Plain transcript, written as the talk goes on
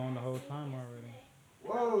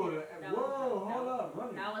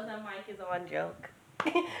one joke.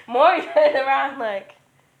 Maury turned around like.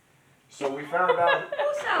 So we found out.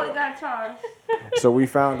 Who salad got tossed? So we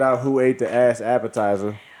found out who ate the ass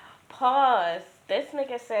appetizer. Pause. This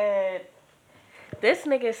nigga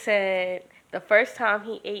said the first time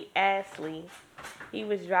he ate Ashley, he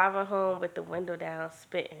was driving home with the window down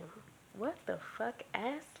spitting. What the fuck,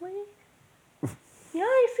 Ashley? Y'all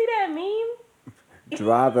ain't see that meme?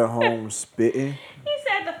 Driving home spitting. He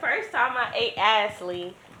said the first time I ate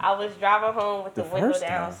Ashley, I was driving home with the window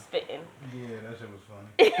down spitting. Yeah, that shit was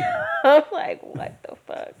funny. I'm like, what the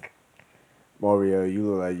fuck? Mario, you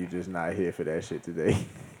look like you just not here for that shit today.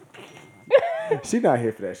 She not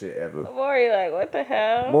here for that shit ever. Maury like, what the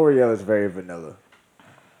hell? Moriel is very vanilla.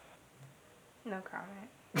 No comment.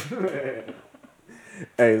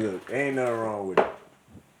 Hey, look, ain't nothing wrong with it.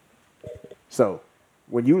 So,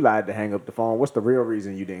 when you lied to hang up the phone, what's the real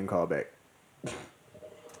reason you didn't call back?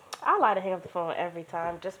 I lie to hang up the phone every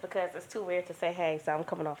time just because it's too weird to say, hey, so I'm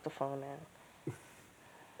coming off the phone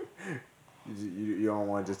now. You don't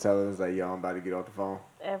want to just tell us, like, yo, I'm about to get off the phone?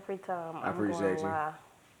 Every time. I appreciate you. Lie.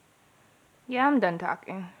 Yeah, I'm done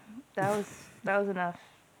talking. That was enough.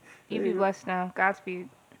 You be blessed now. Godspeed.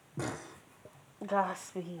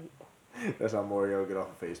 Godspeed. That's how Mario get off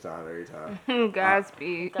of FaceTime every time.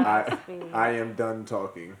 Godspeed. Godspeed. I am done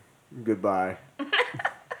talking. Goodbye.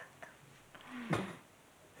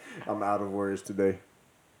 I'm out of words today.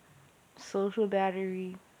 Social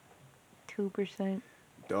battery, 2%.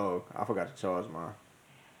 Dog, I forgot to charge mine.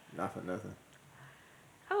 Not for nothing.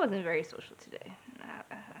 I wasn't very social today.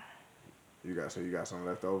 You got something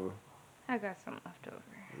left over? I got some left over.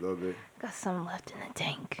 A little bit. Got some left in the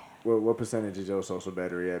tank. What percentage is your social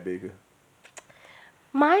battery at, Bika?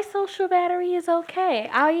 My social battery is okay.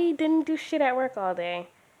 I didn't do shit at work all day.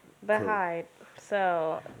 But Cool. hide.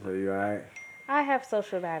 So you alright? I have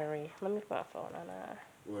social battery. Let me put my phone on that.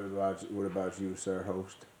 What about you, sir,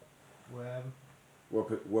 host? What happened?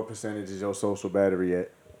 What percentage is your social battery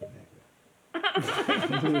at?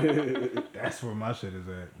 That's where my shit is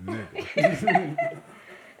at, nigga.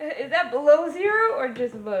 Is that below 0 or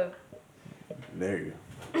just above? Nigga.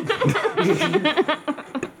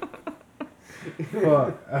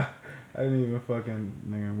 Fuck. I didn't even fucking,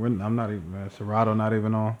 nigga. I'm not even, Serato not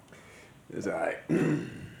even on. It's alright.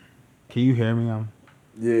 Can you hear me?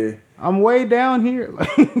 Yeah. I'm way down here.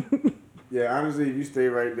 Yeah, honestly, if you stay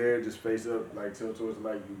right there, just face up, like tilt towards the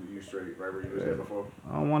light, you straight, right where you was there before.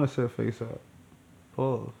 I don't want to sit face up.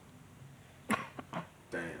 Pause.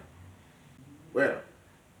 Damn. Well.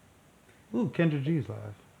 Ooh, Kendra G's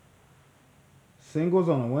live. Singles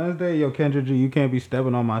on a Wednesday? Yo, Kendra G, you can't be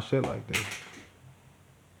stepping on my shit like this.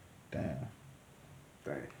 Damn.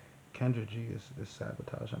 Dang. Kendra G is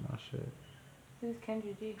sabotaging my shit. Who's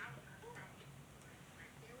Kendra G?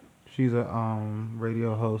 She's a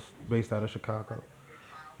radio host based out of Chicago.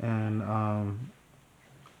 And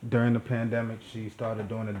during the pandemic, she started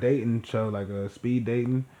doing a dating show, like a speed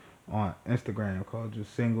dating on Instagram called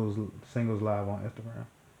just Singles Live on Instagram.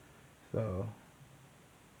 So,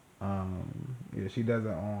 yeah, she does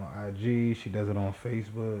it on IG, she does it on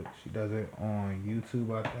Facebook, she does it on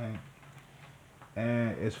YouTube, I think.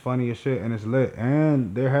 And it's funny as shit, and it's lit.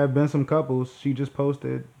 And there have been some couples. She just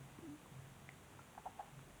posted,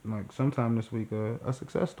 like, sometime this week, a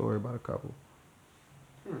success story about a couple.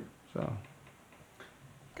 So.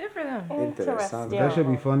 Good for them. Interesting. That should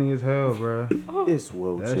be funny as hell, bro. It's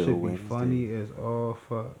Will That Chill should be Wednesday. funny as all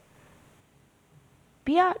fuck.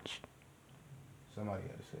 Biatch. Somebody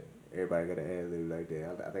had to say it. Everybody got an ad lib like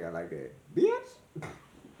that. I think I like that. Bitch.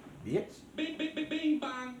 Bitch. Bing, bing, bing, bing,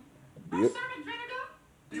 bang. Yep.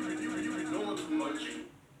 You doing too much.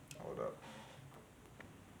 Hold up.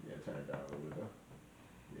 Yeah, turn it down a little bit though.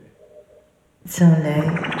 Yeah. Sunday.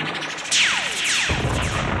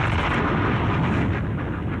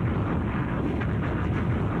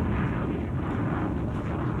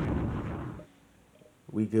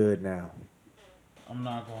 We good now. I'm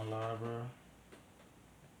not gonna lie, bro.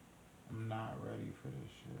 I'm not ready for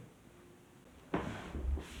this shit.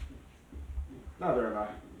 Neither am I.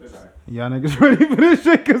 It's alright. Y'all niggas ready for this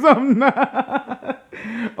shit? Cause I'm not.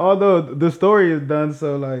 Although the story is done,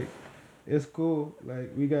 so like, it's cool.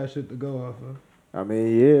 Like, we got shit to go off of. I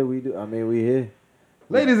mean, yeah, we do. I mean, we here.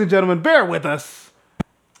 Ladies and gentlemen, bear with us.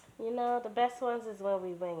 You know, the best ones is when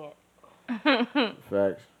we wing it.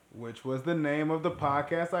 Facts. Which was the name of the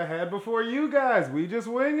podcast I had before you guys. We just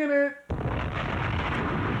winging it.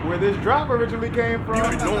 Where this drop originally came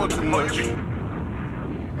from. You doing too much.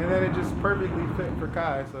 And then it just perfectly fit for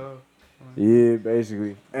Kai, so. Yeah,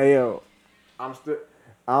 basically. Hey, yo, I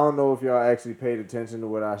don't know if y'all actually paid attention to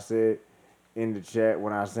what I said in the chat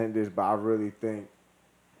when I sent this, but I really think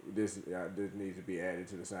This needs to be added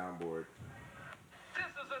to the soundboard. This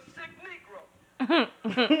is a sick Negro.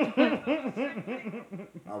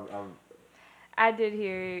 I did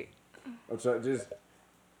hear it. I'm sorry,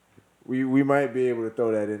 we might be able to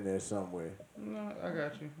throw that in there somewhere. No, I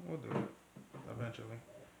got you. We'll do it eventually.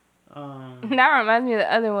 That reminds me of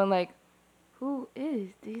the other one. Like, who is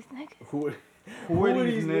these niggas? Who are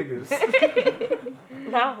these niggas?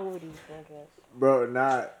 Not who these niggas. Bro,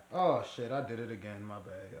 not Oh shit! I did it again. My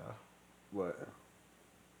bad, y'all. what?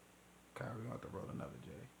 Kyrie want to roll another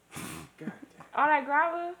J. All that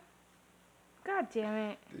grabber? God damn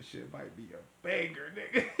it. This shit might be a banger,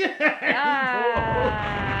 nigga.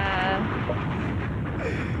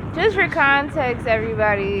 Just for context,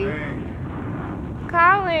 everybody, Bang.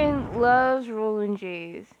 Colin loves rolling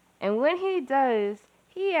J's. And when he does,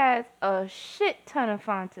 he has a shit ton of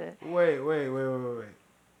Fanta. Wait.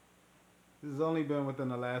 This has only been within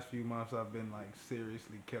the last few months I've been like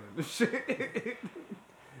seriously killing this shit.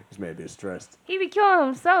 This man be stressed. He be killing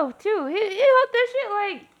himself, too. He hooked that shit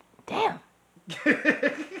like, damn.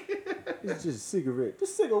 It's just a cigarette.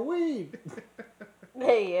 Just a weed.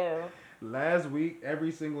 Hey, yo. Last week,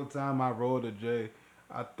 every single time I rolled a J,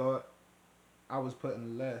 I thought I was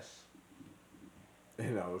putting less.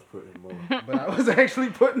 And I was putting more. But I was actually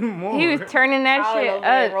putting more. He was turning that I shit over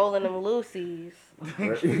there up. rolling them loosies.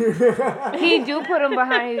 He do put them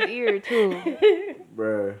behind his ear, too.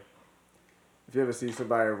 Bruh. If you ever see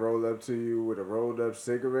somebody roll up to you with a rolled up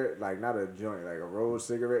cigarette, like not a joint, like a rolled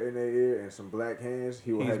cigarette in their ear and some black hands,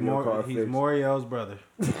 he will have your car He's fixed. Moriel's brother.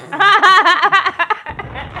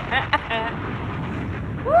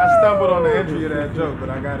 I stumbled on the entry of that joke, but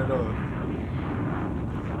I got it off.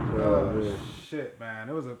 Oh, Shit, man.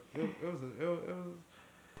 It was. Did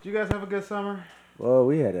you guys have a good summer? well,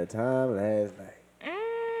 we had a time last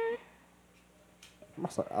night.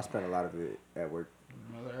 I spent a lot of it at work.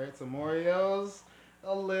 All right, so Moriel's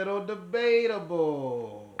a little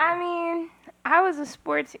debatable. I mean, I was a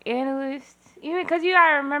sports analyst. Even because you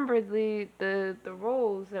gotta remember the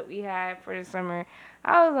roles that we had for the summer.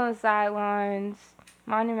 I was on the sidelines,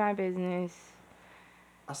 minding my business.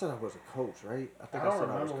 I said I was a coach, right? I think I don't I said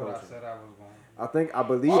remember I was what I coaching. said I was going. I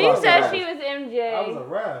believe She I said I she was, was MJ. I was a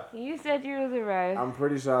ref. You said you was a ref. I'm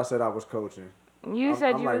pretty sure I said I was coaching. You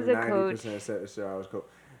said you was a coach. 90% sure I was coach.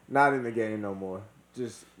 Not in the game no more.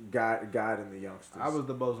 Just guiding the youngsters. I was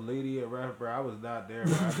the most lenient ref, bro. I was not there,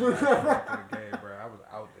 bro. I was not to the game, bro. I was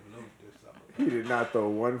out the loop this summer. He did not throw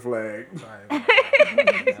one flag.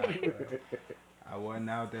 I wasn't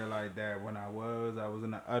out there like that. When I was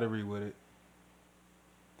in the uttery with it.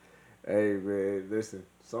 Hey man, listen.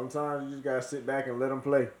 Sometimes you just gotta sit back and let them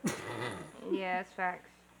play. Yeah, that's facts.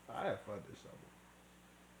 I had fun this summer.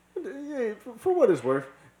 Yeah, for what it's worth,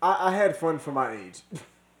 I had fun for my age.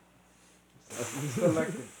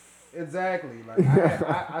 Selective. Exactly. Like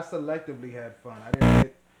I selectively had fun. I didn't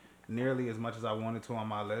get nearly as much as I wanted to on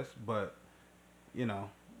my list, but you know,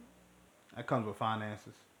 that comes with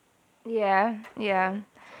finances. Yeah.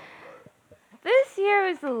 This year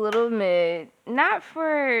was a little mid. Not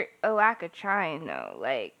for a lack of trying, though.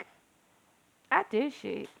 Like, I did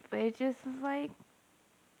shit, but it just was like,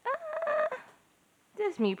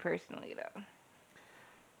 just me personally, though.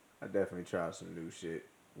 I definitely tried some new shit.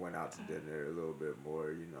 Went out to dinner a little bit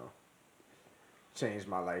more, you know. Changed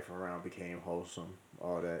my life around, became wholesome,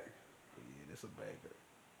 all that. Yeah, this a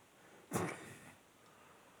banger.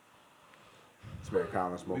 Spent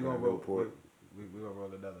Colin smoking a Newport. We gonna roll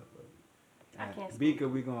another. I can't smoke. Beaker,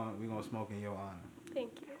 we gonna smoke in your honor.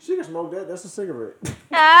 Thank you. She can smoke that. That's a cigarette.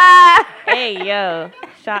 Hey, yo.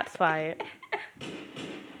 Shots fired.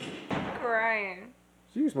 Crying.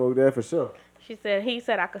 She can smoke that for sure. He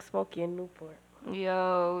said I could smoke you in Newport.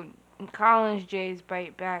 Yo, Collins J's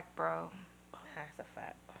bite back, bro. That's a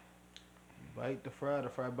fact. Bite the fry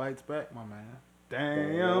bites back, my man.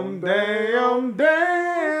 Damn,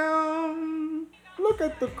 Damn. Look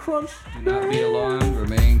at the crunch. Do not be alarmed,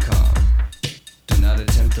 remain calm. Do not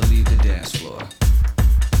attempt to leave the dance floor.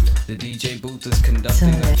 The DJ booth is conducting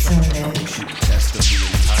a troubleshoot test of the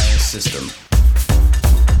entire system.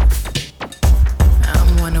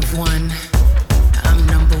 I'm one of one. I'm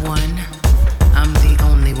number one. I'm the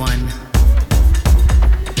only one.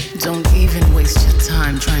 Don't even waste your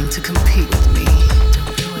time trying to compete with me.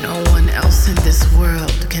 No one else in this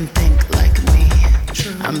world can think like me.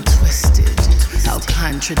 I'm twisted, how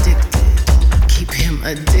contradicted. Keep him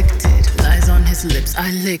addicted. Lies on his lips,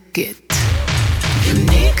 I lick it.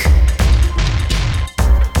 Unique.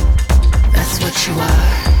 That's what you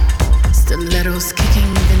are. Stilettos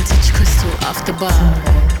kicking vintage crystal off the bar.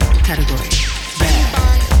 Category bad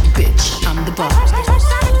bitch, I'm the boss.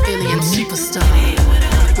 Alien superstar.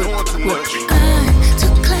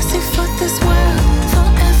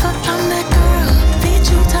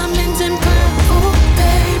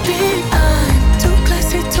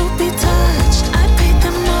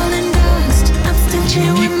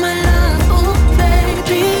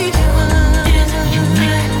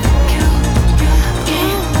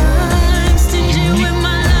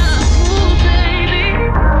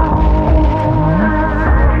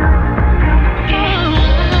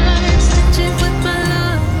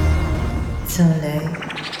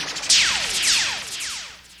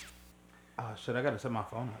 gotta set my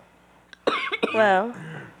phone up. Well,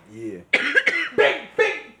 Yeah.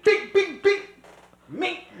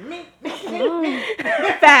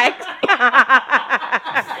 facts.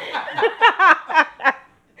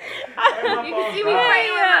 You can see me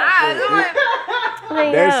fighting with my eyes. I'm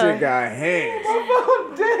like, That shit got hands.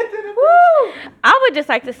 I would just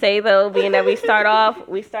like to say though, being that we started off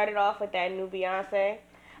with that new Beyonce.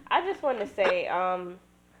 I just want to say,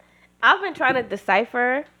 I've been trying to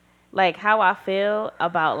decipher like how I feel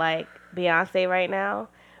about like Beyonce right now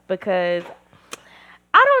because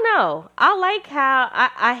I don't know. I like how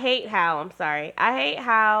I hate how I'm sorry. I hate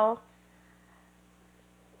how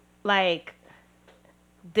like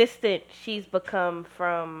distant she's become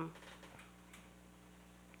from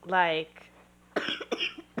like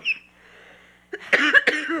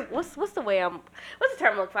what's the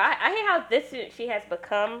term I'm looking for? I hate how distant she has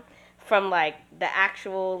become from like the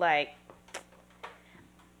actual like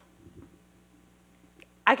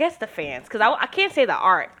I guess the fans, because I can't say the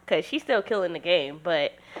art, because she's still killing the game,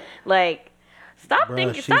 but, like, stop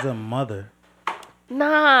thinking, she's a mother.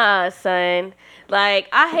 Nah, son. Like,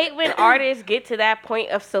 I hate when artists get to that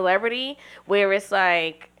point of celebrity where it's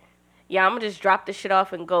like, yeah, I'm going to just drop this shit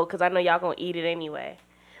off and go, because I know y'all going to eat it anyway.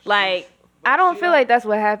 Like, I don't feel like that's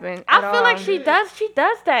what happened. I feel like she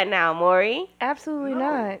does that now, Maury. Absolutely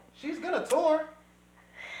not. She's gonna tour.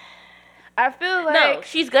 I feel like No,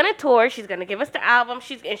 she's gonna tour. She's gonna give us the album.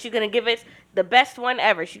 She's gonna give us the best one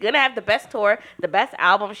ever. She's gonna have the best tour, the best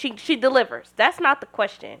album. She delivers. That's not the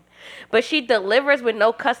question, but she delivers with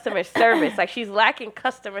no customer service. Like she's lacking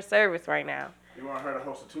customer service right now. You want her to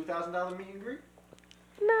host a $2,000 meet and greet?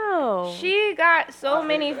 No, she got so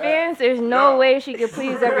many fans. There's no way she could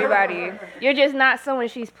please everybody. You're just not someone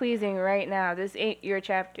she's pleasing right now. This ain't your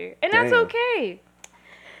chapter, and that's Damn. okay.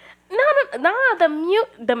 No,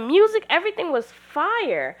 the music, everything was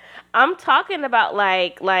fire. I'm talking about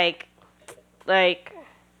like.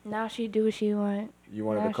 Now she do what she want. You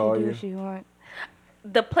wanted Now to call she do you? what she want.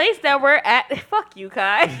 The place that we're at, fuck you,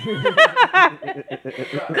 Kai.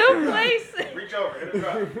 The place. Reach over. Hit a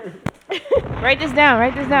drop. Write this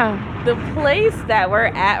down. The place that we're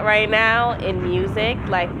at right now in music,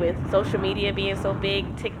 like with social media being so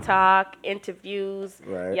big, TikTok, interviews,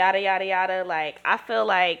 Right. yada, yada, yada. Like, I feel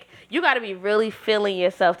like you got to be really feeling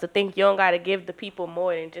yourself to think you don't got to give the people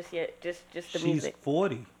more than just the She's music.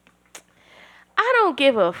 40. I don't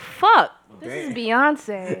give a fuck. This is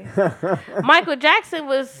Beyonce. Michael Jackson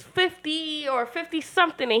was 50 or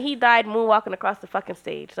 50-something, and he died moonwalking across the fucking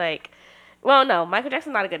stage. Like, well, no, Michael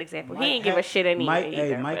Jackson's not a good example. He ain't give a shit anyway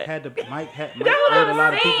either. Mike but- owed That's what a I'm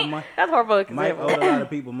lot of saying. people money. That's horrible Mike example. owed a lot of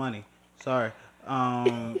people money. Sorry.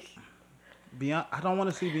 I don't want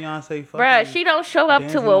to see Beyonce fucking. Bruh, she don't show up to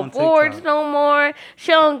dancing on awards TikTok. no more.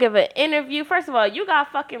 She don't give an interview. First of all, you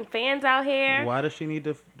got fucking fans out here Why does she need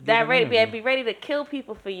to? that be ready to kill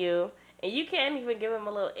people for you, and you can't even give them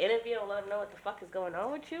a little interview and let them know what the fuck is going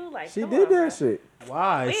on with you. Like She come did on, that bruh. shit.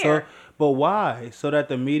 Why? Where? But why? So that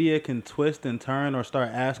the media can twist and turn or start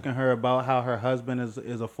asking her about how her husband is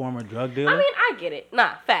a former drug dealer. I mean, I get it.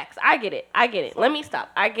 Nah, facts. I get it. Let me stop.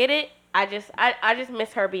 I get it. I just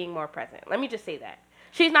miss her being more present. Let me just say that.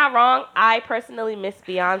 She's not wrong. I personally miss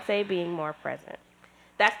Beyonce being more present.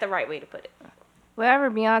 That's the right way to put it.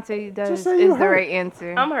 Whatever Beyonce does Just say is you the hurt. right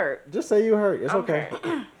answer. I'm hurt. Just say you hurt. It's I'm okay.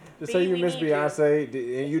 hurt. Just say you we miss need you.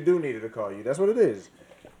 Beyonce, and you do need her to call you. That's what it is.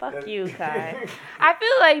 Fuck you, Kai. I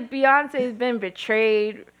feel like Beyonce's been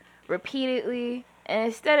betrayed repeatedly, and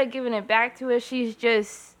instead of giving it back to her, she's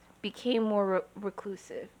just became more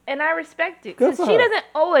reclusive. And I respect it Good because for she her. doesn't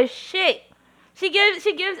owe a shit. She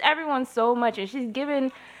gives everyone so much, and she's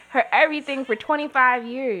given her everything for 25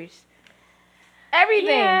 years. Everything.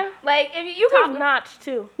 Yeah. Like if you Top can notch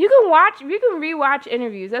too. you can rewatch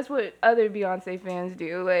interviews. That's what other Beyonce fans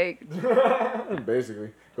do. Like Basically.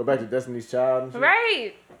 Go back to Destiny's Child and shit.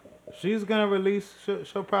 right. She's gonna release.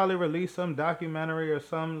 She'll probably release some documentary or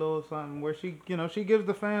some little something where she gives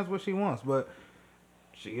the fans what she wants. But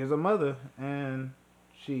she is a mother and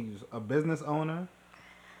she's a business owner.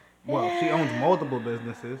 Well, she owns multiple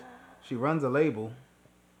businesses. She runs a label.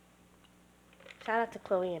 Shout out to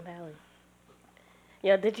Chloe and Halle.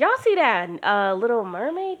 Yo, did y'all see that Little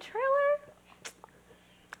Mermaid trailer?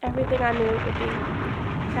 Everything I knew it would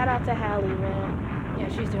be. Shout out to Halle, man. Yeah,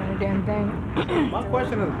 she's doing her damn thing. My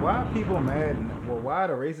question is, why are people mad? Well, why are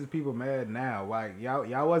the racist people mad now? Like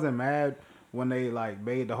y'all wasn't mad when they like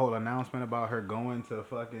made the whole announcement about her going to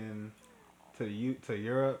fucking to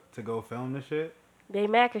Europe to go film the shit. They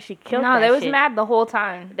mad because she killed No, that they was shit. mad the whole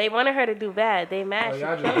time. They wanted her to do bad. They mad Oh, she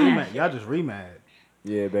y'all killed just that re-mad. shit. Y'all just re-mad.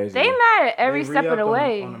 Yeah, basically. They mad at every They step of re-upped the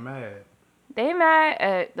way. on the mad. They mad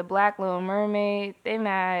at the Black Little Mermaid. They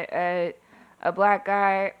mad at a black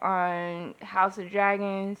guy on House of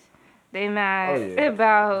Dragons. They mad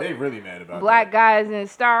about They really mad about black that. guys in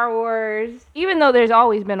Star Wars. Even though there's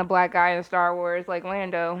always been a black guy in Star Wars, like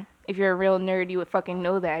Lando. If you're a real nerd, you would fucking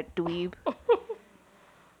know that, dweeb.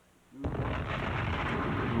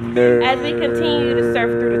 Nerd. As we continue to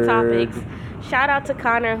surf through the topics, shout out to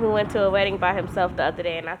Connor who went to a wedding by himself the other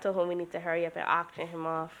day, and I told him we need to hurry up and auction him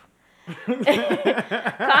off. Connor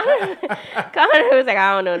was like,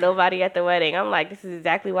 I don't know nobody at the wedding. I'm like, this is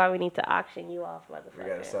exactly why we need to auction you off, We gotta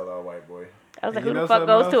motherfucker. sell our white boy. I was like, You who know the fuck something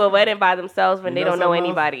goes else? to a wedding by themselves when You they know don't know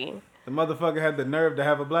something else? anybody? The motherfucker had the nerve to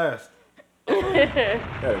have a blast. Had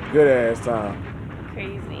a good ass time.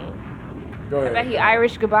 Crazy. Go I ahead. bet he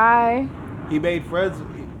Irish goodbye. He made friends.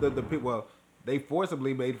 The people. Well, they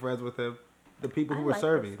forcibly made friends with him. The people who I were like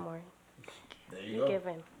serving. this more. There You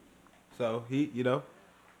giving. So he, you know,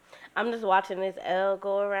 I'm just watching this L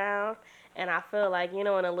go around, and I feel like, you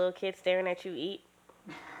know, when a little kid staring at you eat.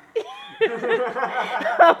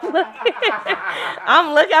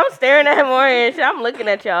 I'm staring at more and shit. I'm looking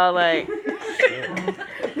at y'all like.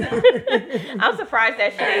 I'm surprised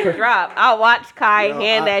that shit ain't dropped. I'll watch Kai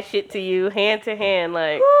hand that shit to you, hand to hand,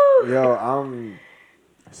 like. Yo,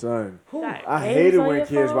 son. Got I games hate it on when your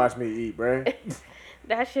kids phone? watch me eat, bruh.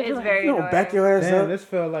 That shit It's like, very You don't annoying. back your ass damn, up. this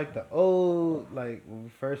felt like the old, like when we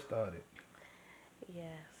first started. Yes,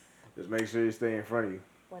 Just make sure you stay in front of you.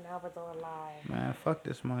 when I was on live. Man, fuck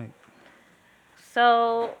this mic.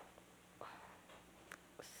 So,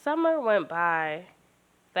 summer went by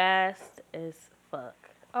fast as fuck.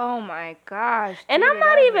 Oh my gosh. And dude, I'm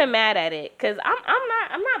not I- even mad at it, cause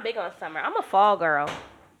I'm not big on summer. I'm a fall girl,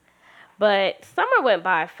 but summer went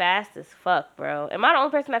by fast as fuck, bro. Am I the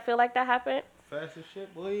only person that feel like that happened? Fast as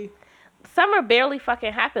shit, boy. Summer barely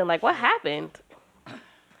fucking happened. Like, what happened?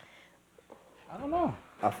 I don't know.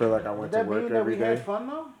 I feel like I Does went to that work mean that every we day. had fun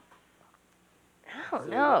though? I don't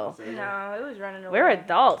know. No, it was running away. We're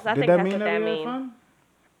adults. I Did think that that's mean what that that we had means. fun?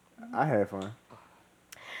 I had fun.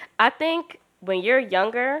 I think when you're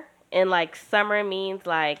younger and like summer means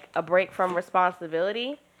like a break from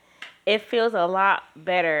responsibility, it feels a lot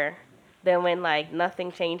better than when like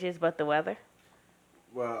nothing changes but the weather.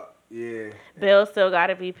 Well, yeah. Bills still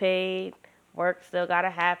gotta be paid. Work still gotta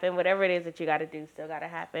happen. Whatever it is that you gotta do still gotta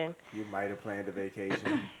happen. You might have planned a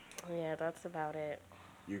vacation. Yeah, that's about it.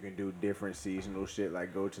 You can do different seasonal shit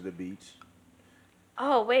like go to the beach.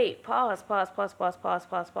 Oh wait, pause.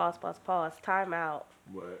 Time out.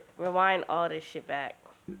 What? Rewind all this shit back.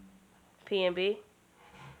 P&B,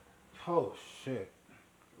 Oh shit.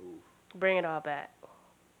 bring it all back.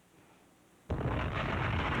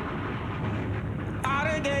 I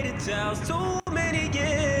done gave the chance too many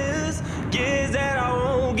years that I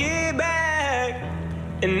won't get back.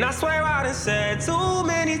 And I swear I done shed too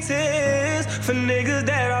many tears for niggas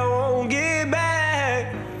that I won't get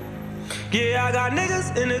back. Yeah, I got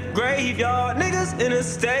niggas in the graveyard, niggas in the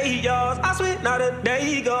state yards. I swear not a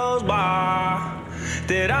day goes by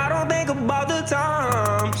that I don't think about the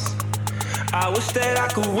times. I wish that I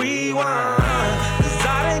could rewind, 'cause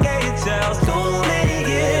I done gave the chance too many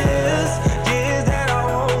years that I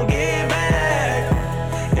won't get back.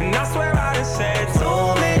 And I swear I done shed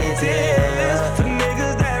so many tears for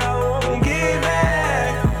niggas that I won't get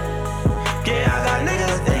back. Yeah, I got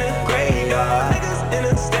niggas in the graveyard, niggas in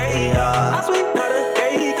the state yard. I swear not a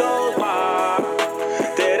day goes by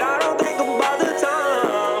that I don't think about the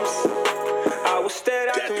times. I wish that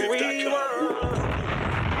I could rewind.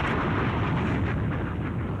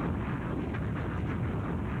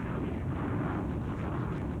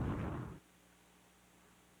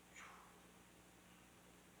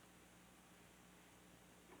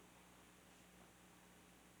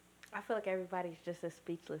 I feel like everybody's just as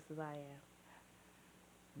speechless as I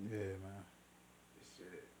am. Yeah, man.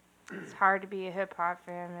 It's hard to be a hip hop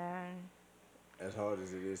fan, man. As hard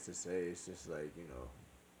as it is to say, it's just like, you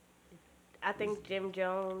know. I think Jim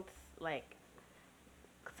Jones, like,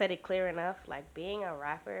 said it clear enough. Like, being a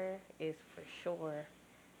rapper is for sure,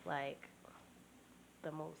 like,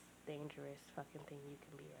 the most dangerous fucking thing you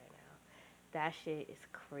can be right now. That shit is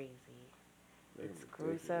crazy. It's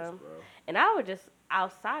gruesome. Bro. And I would just,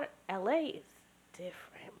 outside of LA is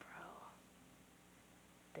different, bro.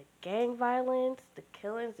 The gang violence, the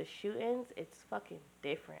killings, the shootings, it's fucking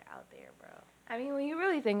different out there, bro. I mean, when you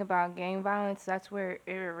really think about gang violence, that's where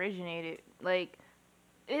it originated. Like,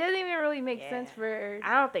 it doesn't even really make sense for.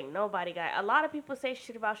 I don't think nobody got. A lot of people say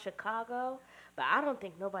shit about Chicago, but I don't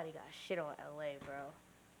think nobody got shit on LA, bro.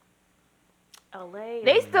 LA.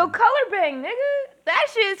 They still color bang, nigga. That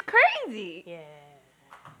shit is crazy. Yeah.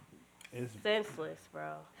 It's Senseless,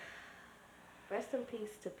 bro. rest in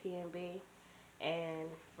peace to PNB. And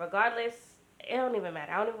regardless, it don't even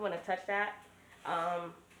matter. I don't even want to touch that.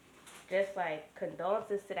 Just like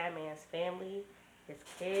condolences to that man's family, his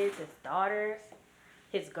kids, his daughters,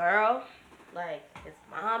 his girl, like his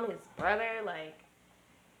mom, his brother. Like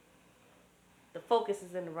the focus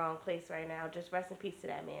is in the wrong place right now. Just rest in peace to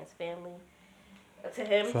that man's family, to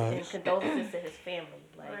him, and Facts. condolences to his family.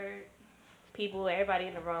 Like people, everybody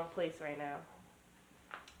in the wrong place right now.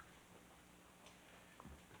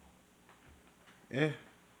 Yeah.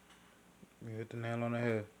 You hit the nail on the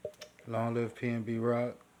head. Long live P&B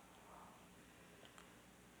Rock.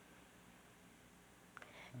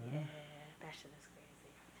 Yeah, that shit is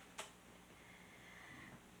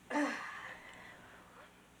crazy.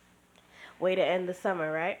 Way to end the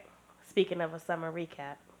summer, right? Speaking of a summer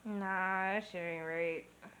recap. Nah, that shit ain't right.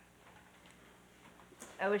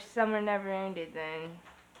 I wish summer never ended then.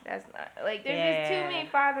 That's not, like, there's just too many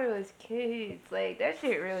fatherless kids. Like, that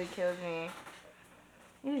shit really kills me.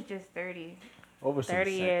 He was just 30. Over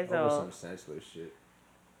 30 years over old. some senseless shit.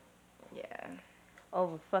 Yeah.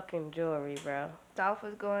 Over fucking jewelry, bro. Dolph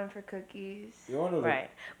was going for cookies. You wanna know Right.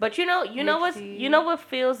 But you know Nipsey. what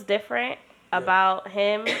feels different about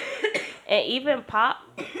him and even Pop?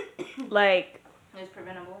 Like, It's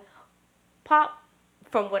preventable. Pop,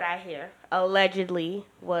 from what I hear, allegedly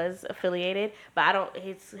was affiliated, but I don't.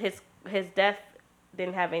 His death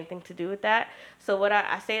didn't have anything to do with that. So what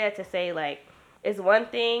I say that to say, like, it's one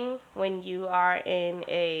thing when you are in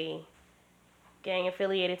a gang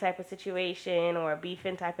affiliated type of situation or a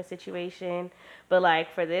beefing type of situation, but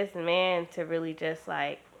like for this man to really just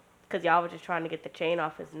like, cause y'all were just trying to get the chain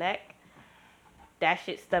off his neck, that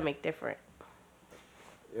shit stomach different.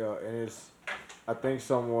 Yeah, and I think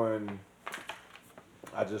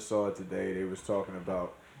I just saw it today, they was talking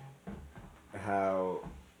about how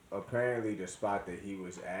apparently the spot that he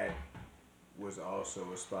was at was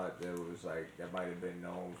also a spot that was like, that might have been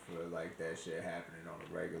known for like that shit happening on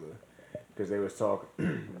a regular. Because they was talking,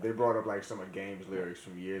 they brought up like some of Game's lyrics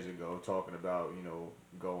from years ago, talking about, you know,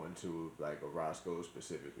 going to like a Roscoe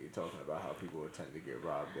specifically, talking about how people would tend to get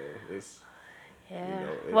robbed there. It's, Yeah. you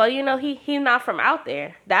know, Well, you know, he's not from out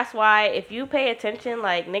there. That's why if you pay attention,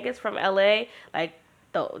 like niggas from LA, like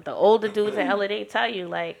the older dudes in LA, they tell you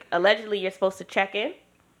like allegedly you're supposed to check in.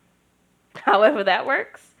 However that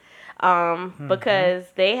works. Because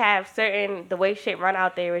they have certain, the way shit run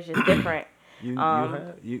out there is just different.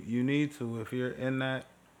 You need to, if you're in that.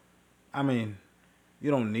 I mean,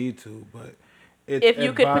 you don't need to, but it's if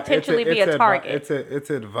you could potentially be a target. It's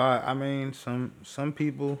advice. I mean, some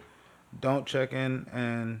people don't check in,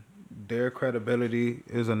 and their credibility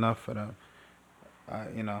is enough for them.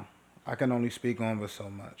 You know, I can only speak on but so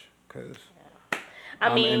much because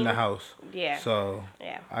I'm in the house. Yeah. So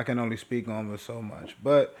yeah. I can only speak on but so much,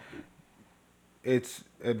 but it's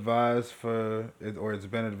advised it's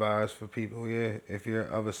been advised for people. Yeah, if you're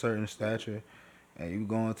of a certain stature and you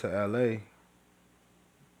going to LA,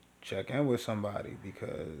 check in with somebody,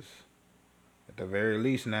 because at the very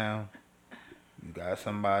least now you got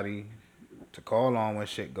somebody to call on when if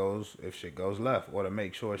shit goes left, or to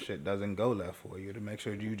make sure shit doesn't go left for you, to make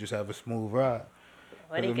sure you just have a smooth ride.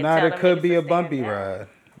 If not, it could be a bumpy ride.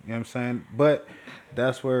 You know what I'm saying? But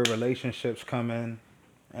that's where relationships come in,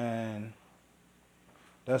 and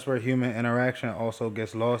that's where human interaction also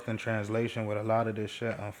gets lost in translation with a lot of this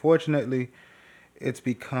shit. Unfortunately, it's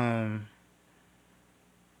become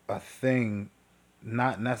a thing,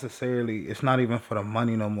 not necessarily, it's not even for the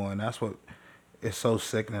money no more, and that's what is so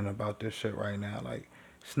sickening about this shit right now. Like,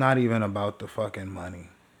 it's not even about the fucking money.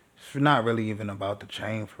 It's not really even about the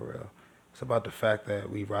chain for real. It's about the fact that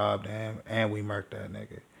we robbed him and we murked that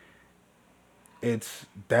nigga.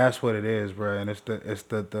 That's what it is, bro, and it's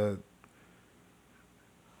the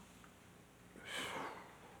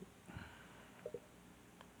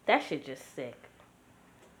That shit just sick.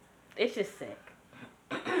 It's just sick.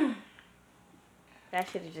 That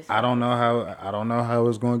shit is just sick. I don't know how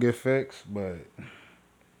it's gonna get fixed, but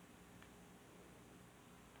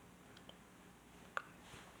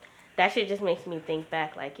that shit just makes me think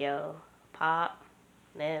back, like, yo, Pop,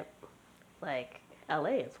 Nip, like,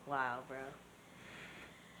 LA is wild, bro.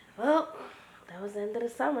 Well, that was the end of the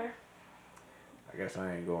summer. I guess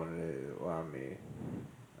I ain't going to the, well, I mean,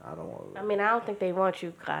 I don't want to. I mean, I don't think they want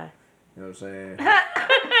you, Kai. You know what I'm saying?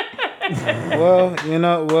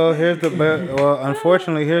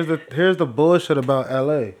 Unfortunately, here's the bullshit about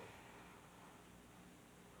LA.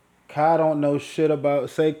 Kai don't know shit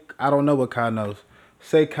about, I don't know what Kai knows.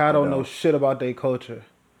 Kai don't know shit about their culture.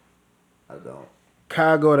 I don't.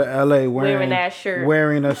 Kai go to LA wearing that shirt.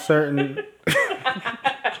 Wearing a certain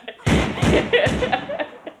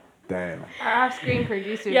Damn. off-screen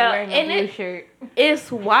producer's Yeah, wearing a and blue shirt.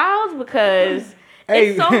 It's wild because Hey,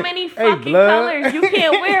 it's so many hey, fucking blood. colors you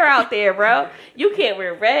can't wear out there, bro. You can't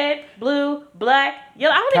wear red, blue, black,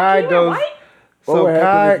 yellow. I don't think Kai can you wear goes. white. What So would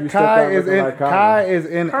happen if you stepped Kai out is looking in like Kanye? Kai is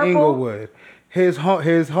in Purple? Inglewood. His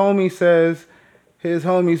homie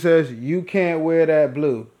says you can't wear that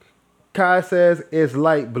blue. Kai says it's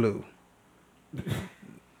light blue.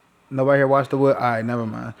 Nobody here watched the wood? All right, never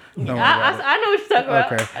mind. Don't worry about it. I know what you're talking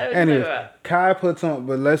about. Okay. I know what you're talking Anyways, about. Kai puts on,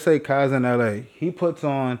 but let's say Kai's in LA. He puts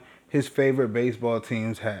on his favorite baseball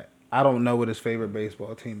team's hat. I don't know what his favorite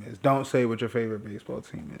baseball team is. Don't say what your favorite baseball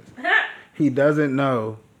team is. He doesn't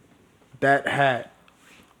know that hat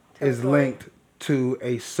is linked to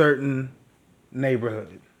a certain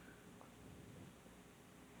neighborhood.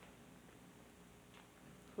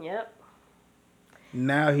 Yep.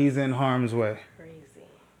 Now he's in harm's way. Crazy.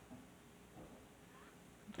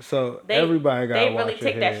 So everybody got to They watch really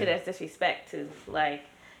take your that head. shit as disrespect too. Like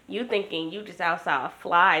you thinking you just outside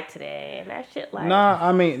fly today and that shit like. Nah,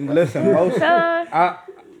 I mean, listen,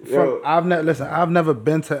 I've never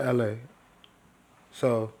been to LA.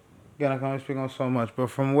 So, again, I can only speak on so much. But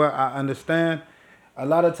from what I understand, a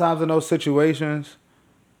lot of times in those situations,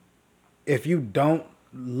 if you don't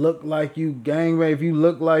look like you gangbang, if you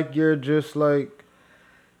look like you're just like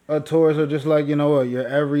a tourist or just like, you know what, your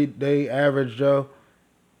everyday average Joe,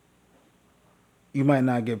 you might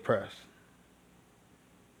not get pressed.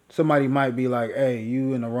 Somebody might be like, hey,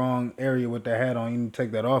 you in the wrong area with the hat on, you need to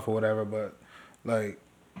take that off or whatever, but like,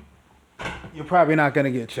 you're probably not going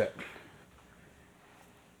to get checked.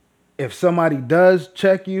 If somebody does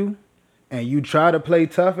check you and you try to play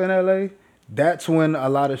tough in LA, that's when a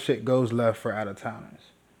lot of shit goes left for out-of-towners.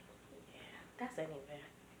 That's anyway.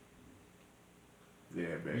 Yeah,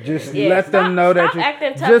 man. Just Yeah, let them know that stop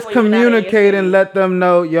acting you tough just when you're not in your communicate and city. let them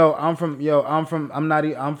know, I'm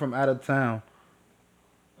from out of town.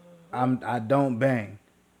 I don't bang.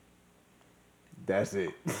 That's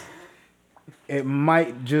it. It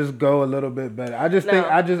might just go a little bit better. I just think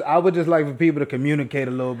No. I would just like for people to communicate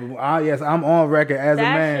a little bit more. Yes, I'm on record as a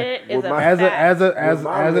That man, shit is With a my- fact.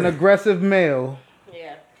 as an aggressive male,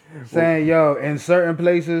 Yeah. saying in certain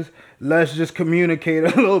places, let's just communicate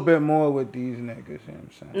a little bit more with these niggas. You know what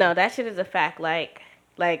I'm saying? No, that shit is a fact. Like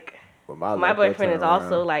Well, my life boyfriend will is turn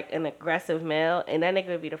also around. like an aggressive male, and that nigga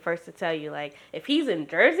would be the first to tell you, like, if he's in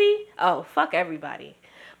Jersey, oh, fuck everybody.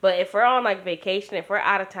 But if we're on like vacation, if we're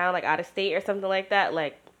out of town, like out of state or something like that,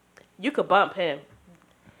 like, you could bump him.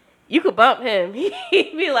 You could bump him. He'd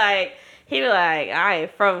be like, I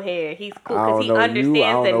ain't from here. He's cool I because don't he know you, I understands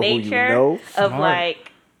don't the know who you nature know. of Smart.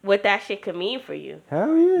 like what that shit could mean for you.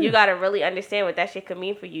 Hell yeah. You gotta really understand what that shit could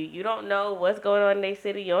mean for you. You don't know what's going on in their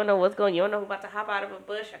city. You don't know what's going. You don't know who about to hop out of a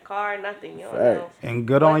bush, a car, nothing. You don't know. Facts. And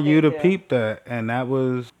good what on you they to do. peep that. And that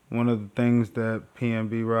was one of the things that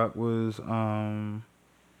PNB Rock was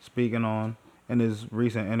speaking on in his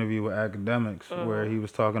recent interview with Academics, where he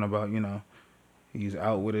was talking about, he's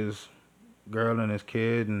out with his girl and his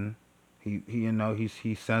kid, and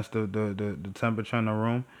he sensed the temperature in the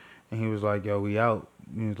room, and he was like, yo, we out.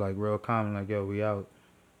 He was like real calm, and like, yo, we out.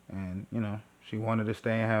 And, she wanted to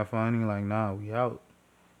stay and have fun. He like, nah, we out.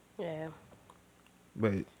 Yeah.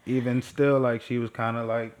 But even still, like, she was kind of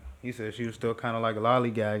like, he said she was still kind of like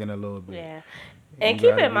lollygagging a little bit. Yeah. You And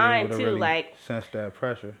keep gotta in be mind able to too, really like, sense that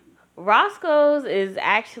pressure. Roscoe's is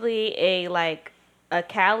actually a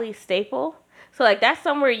Cali staple. So like that's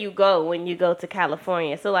somewhere you go when you go to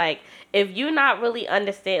California. So like if you not really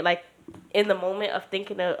understand, like in the moment of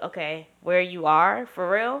thinking of where you are for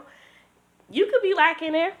real, you could be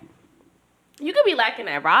lacking there. You could be lacking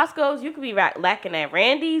at Roscoe's. You could be lacking at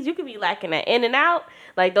Randy's. You could be lacking at In-N-Out.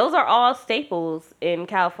 Like those are all staples in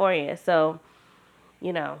California. So,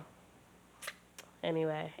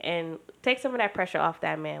 anyway, and take some of that pressure off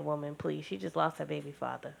that woman, please. She just lost her baby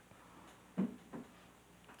father.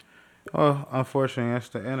 Well, unfortunately, that's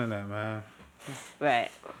the internet, man.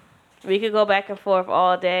 Right. We could go back and forth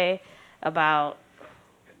all day about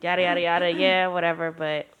yada, yada, yada, yeah, whatever,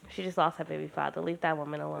 but she just lost her baby father. Leave that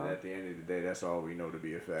woman And alone. at the end of the day, that's all we know to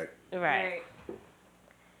be a fact. Right.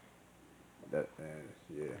 That,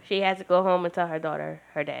 yeah. She has to go home and tell her daughter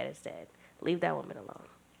her dad is dead. Leave that woman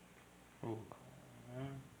alone.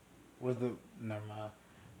 Never mind.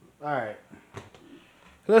 All right.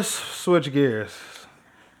 Let's switch gears.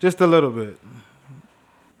 Just a little bit.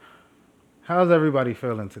 How's everybody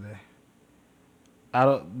feeling today? I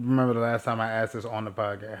don't remember the last time I asked this on the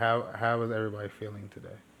podcast. How is everybody feeling today?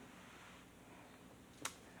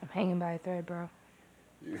 I'm hanging by a thread, bro.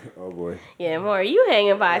 Oh boy. Yeah, more you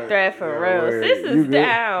hanging by a thread for Yeah, real. wait, Sis you is good?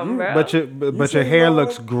 down, You- bro. But your hair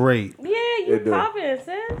looks great. Yeah, you It do. popping, sis.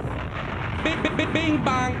 Bing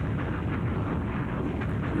bang.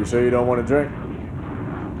 You sure you don't want to drink?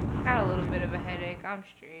 Got a little bit of a headache. I'm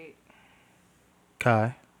straight.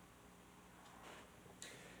 Kai.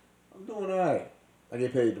 I'm doing alright. I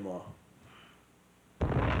get paid tomorrow. You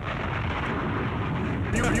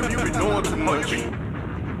been doing too much.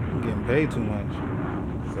 I'm getting paid too much.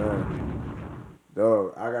 Son,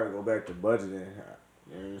 dog, I gotta go back to budgeting. You know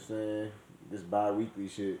what I'm saying? This bi-weekly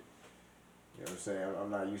shit. You know what I'm saying? I'm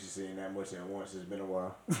not used to seeing that much at once. It's been a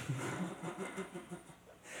while.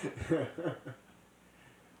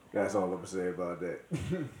 That's all I'm gonna say about that.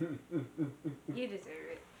 You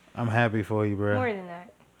deserve it. I'm happy for you, bro. More than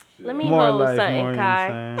that. Let me More hold life, something, more, Kai.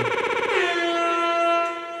 you know what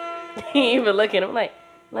I'm saying? He even looking. I'm like,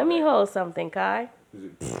 let me hold something, Kai.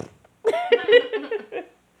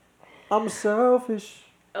 I'm selfish.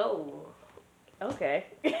 Oh, okay.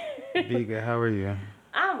 Vega, how are you?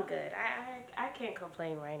 I'm good. I can't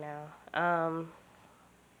complain right now. I'm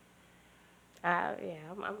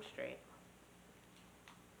straight.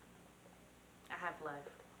 I have life.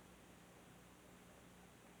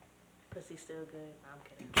 Pussy still good. No, I'm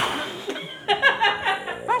kidding.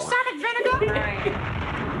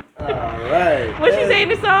 Alright. What she say in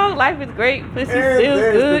the song? Life is great. Pussy And still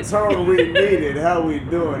there's good. the tone we needed. How we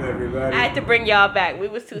doing, everybody? I had to bring y'all back. We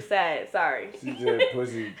was too sad. Sorry. She said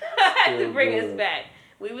pussy. I had to still bring us good. back.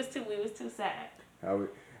 We was too sad.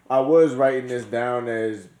 I was writing this down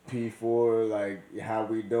as P4, like how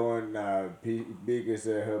we doing. Beaker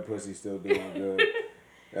said her pussy still doing good.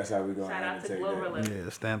 That's how we gonna Shout out to annotate Glorilla. that. Yeah,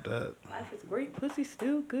 stamp that. Life is great. Pussy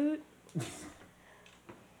still good.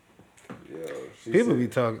 Yo, she People said- be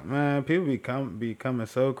talking, man. People be coming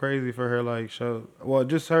so crazy for her, like show. Well,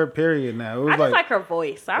 just her period now. It was I just like her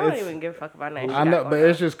voice. I don't it's- even give a fuck about nothing. I know, but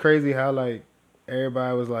it's just crazy how like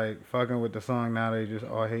everybody was like fucking with the song. Now they just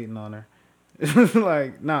all hating on her. It's just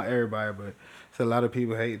like not everybody, but it's a lot of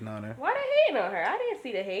people hating on her. Why they hating on her? I didn't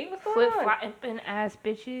see the hate. What's going Flip on? flopping ass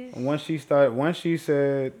bitches. Once she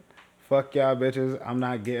said, "Fuck y'all bitches, I'm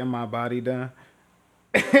not getting my body done."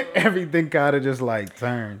 Everything kind of just like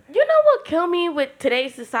turned. You know what killed me with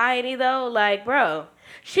today's society though? Like, bro,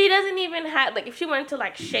 she doesn't even have, like, if she wanted to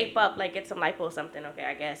like shape up, like get some lipo or something, okay,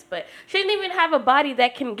 I guess, but she didn't even have a body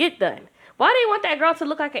that can get done. Why do you want that girl to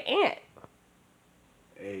look like an ant?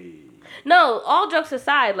 Hey. No, all jokes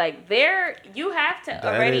aside, like you have to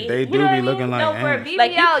already. They you do know what be I looking mean? like No, for a ants. BBL,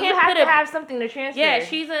 Like, you you can't have put to a have something to transfer. Yeah,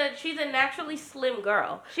 she's a naturally slim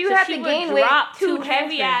girl. She would have to gain weight drop to two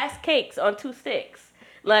heavy transfer. ass cakes on 2 sticks.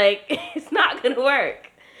 Like, it's not gonna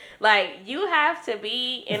work. Like, you have to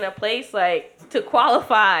be in a place like to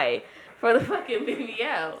qualify for the fucking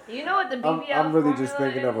BBL. You know what the BBL I'm really just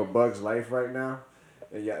formula thinking of A is? Bug's Life right now.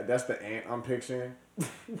 And yeah, that's the ant I'm picturing.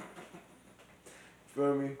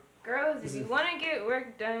 Feel me? Girls, if you want to get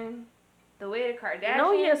work done the way the Kardashians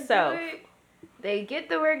Know yourself. do it, they get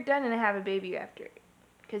the work done and have a baby after it.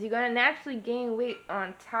 Because you're going to naturally gain weight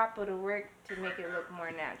on top of the work to make it look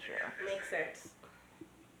more natural. Makes sense.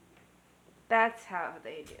 That's how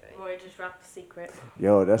they do it. Or just drop the secret.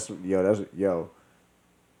 Yo.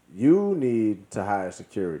 You need to hire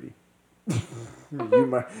security.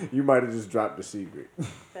 you might have just dropped the secret.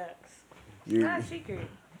 Facts. It's You, not a secret.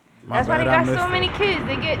 My That's why they bad, I got so missed many it. kids.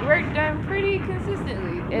 They get work done pretty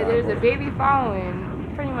consistently. And there's a boy. baby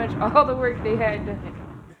following pretty much all the work they had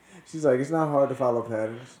done. she's like, it's not hard to follow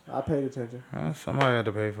patterns. I paid attention. Somebody had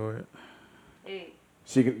to pay for it. Hey.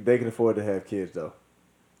 They can afford to have kids though.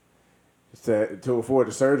 To afford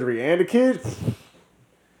the surgery and the kids,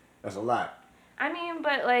 that's a lot. I mean,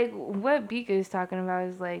 but like what Beaka is talking about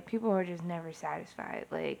is like people are just never satisfied.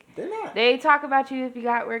 Like They're not. they talk about you if you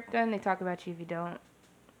got work done. They talk about you if you don't.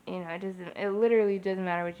 You know, it literally doesn't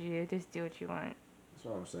matter what you do. Just do what you want. That's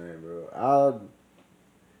what I'm saying, bro.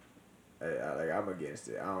 I'm against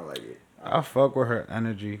it. I don't like it. I fuck with her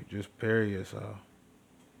energy, just period. So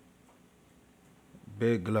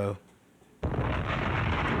big glow.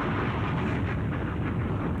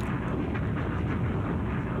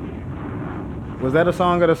 Was that a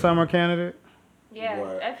song of the summer candidate? Yeah,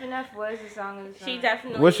 What? FNF was the song of the summer. She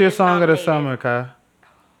definitely. What's your is song of the nominated. summer, Kai?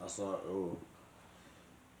 I saw. Oh,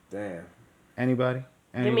 damn. Anybody?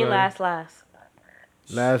 Give me last. Last.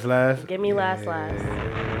 Give me last.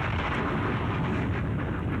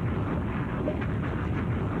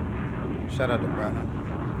 Shout out to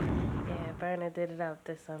Brenna. Yeah, Burner did it up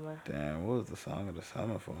this summer. Damn, what was the song of the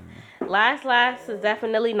summer for me? Last is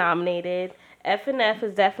definitely nominated. FNF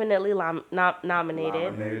is definitely nominated.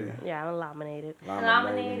 Nominated. Yeah, I'm nominated.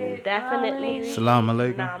 Nominated. Definitely Salam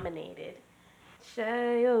alaikum. nominated.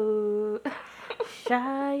 Shayo.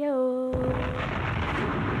 Shayo.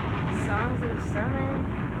 Songs of the summer.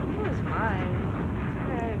 What was mine? I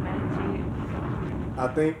gotta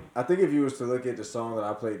meditate. I think if you was to look at the song that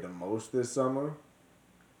I played the most this summer,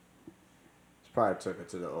 it's probably Took It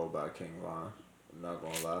to the O by King Von. I'm not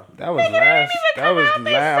gonna lie. That was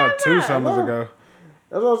loud 2 summers ago.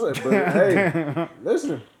 That's what I'm saying. But hey,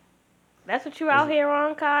 listen. That's what you out here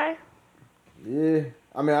on, Kai? Yeah.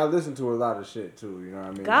 I mean, I listen to a lot of shit too, you know what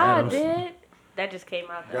I mean? God did. That just came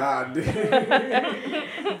out. God did.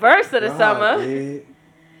 Verse of the summer. Did.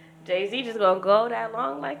 Jay-Z just gonna go that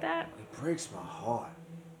long like that? It breaks my heart.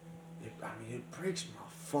 It breaks my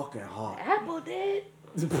fucking heart. Apple did.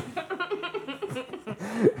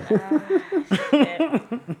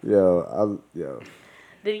 Yo.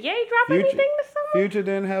 Did Ye drop anything this summer? Future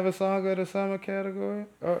didn't have a song of the summer category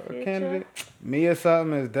or candidate. Mia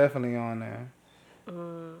something is definitely on there.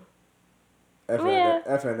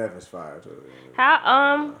 FNF is fire too.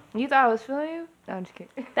 How you thought I was feeling you? No, I'm just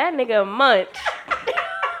kidding. That nigga Munch.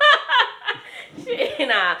 Shit,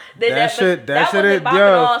 nah. That shit wasn't is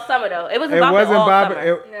bopping all summer though. It wasn't bopping all summer.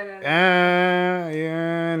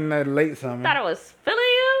 Yeah, in the late summer. Thought it was feeling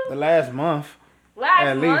you. The last month.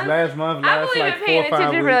 Last month, last I wasn't like even paying 4 or 5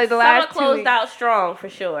 attention weeks. for like the Summer last 2 closed weeks. out strong for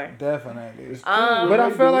sure. Definitely. But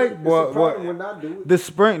I feel like what the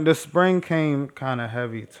spring came kind of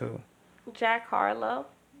heavy too. Jack Harlow.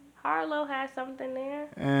 Harlow had something there.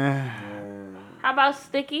 Eh. How about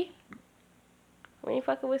Sticky? When you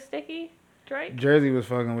fucking with Sticky, Drake? Jersey was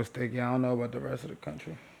fucking with Sticky. I don't know about the rest of the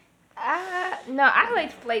country. No, I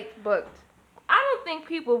like Flake's booked. I don't think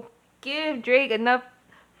people give Drake enough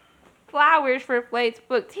flowers for Flake's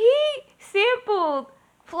booked. He sampled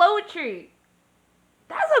Flow Tree.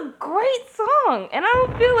 That's a great song, and I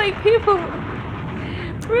don't feel like people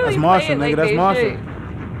really That's Marsha, play it like nigga. That's they Marsha. should.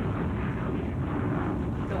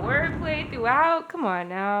 The wordplay throughout. Come on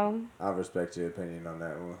now. I respect your opinion on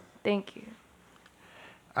that one. Thank you.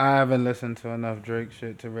 I haven't listened to enough Drake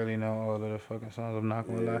shit to really know all of the fucking songs. I'm not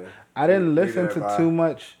gonna lie. Yeah. I didn't Neither listen have to I. too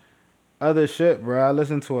much other shit, bro. I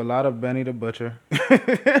listened to a lot of Benny the Butcher.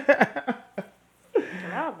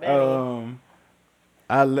 Oh, Benny.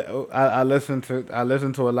 I listened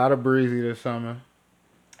to a lot of Breezy this summer.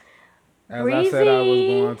 As I said I was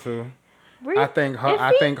going to. I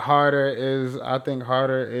think Harder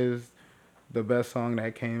is the best song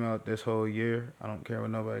that came out this whole year. I don't care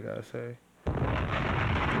what nobody gotta say.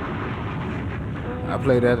 I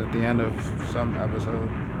played that at the end of some episode.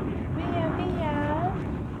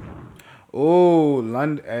 Oh,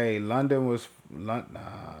 London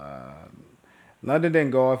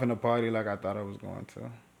didn't go off in a party like I thought it was going to.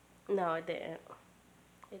 No, it didn't.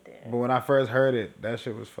 It didn't. But when I first heard it, that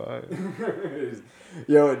shit was fire.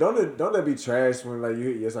 Yo, don't that be trash when like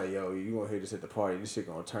it's like, yo, you gonna hear this at the party, this shit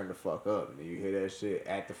gonna turn the fuck up, and then you hear that shit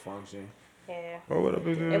at the function. Yeah.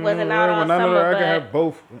 It wasn't out all summer, I can but have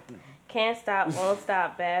both. Can't Stop, Won't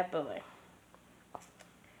Stop, Bad Boy.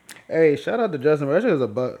 Hey, shout out to Justin. Bro. That shit is a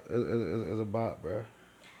bot, bro.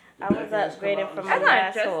 I was upgrading from my That's not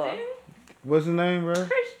last tour. Justin. What's his name, bro?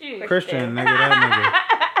 Christian. Nigga, that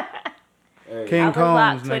nigga. King I was Combs,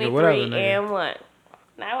 locked nigga, whatever, 23 nigga. and 1.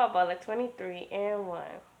 Now I'm like 23 and 1.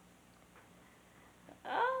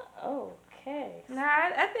 Oh, okay. Nah,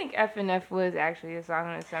 I think FNF was actually a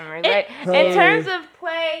song of the summer. Like in terms of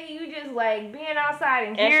play, you just like being outside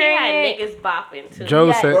and And she hearing had it. niggas bopping too.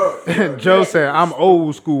 Joe said, I'm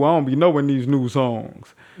old school. I don't be knowing these new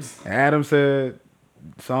songs. And Adam said,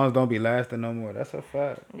 songs don't be lasting no more. That's a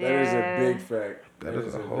fact. Yeah. That is a big fact. That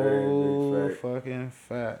is a very whole big fact. fucking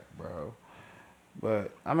fact, bro.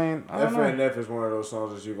 But, I mean, I don't know. FNF is one of those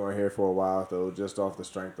songs that you're going to hear for a while, though, just off the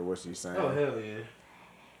strength of what she's saying. Oh, hell yeah.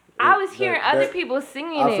 I was hearing other people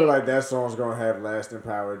singing it. I feel like that song's going to have lasting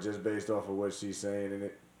power just based off of what she's saying in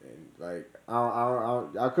it. And, like,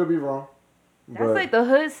 I could be wrong. That's like the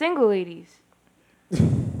hood single ladies.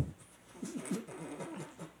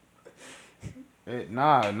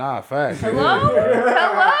 Nah, fact. Hello?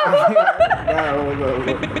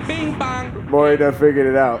 Bing bong. Boy, done figured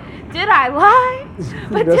it out. Did I lie?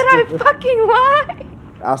 But did I fucking lie?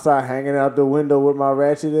 Outside hanging out the window with my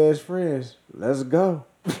ratchet ass friends. Let's go.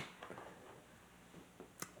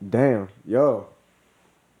 Damn, yo.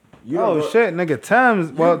 Shit, nigga.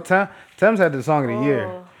 Thames had the song of the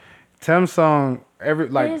year. Thames song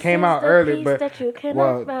came out early, but that you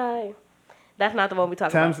cannot buy. That's not the one we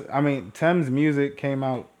talking about. Thames music came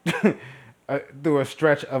out through a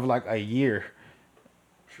stretch of like a year.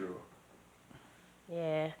 True.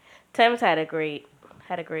 Yeah, Thames had a great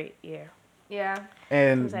year. Yeah.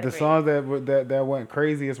 And the songs that went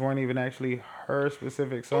craziest weren't even actually her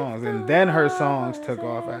specific songs, and then her songs took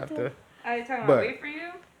off after. Are you talking about Wait For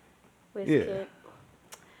You? Wizkid.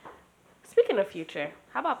 Speaking of future,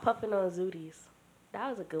 how about puffing on zooties? That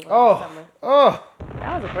was a good one this summer. Oh,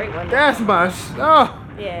 That was a great one. that's my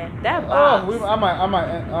Yeah, that Oh, box. I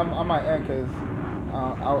might end because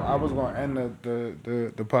I was gonna end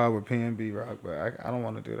the pod with PNB Rock, but I don't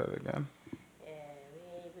want to do that again.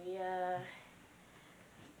 Yeah,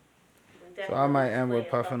 we So I might end with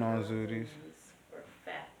definitely puffing on playing Zooties. for a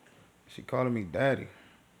fact. She calling me daddy.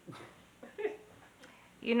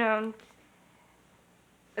 You know,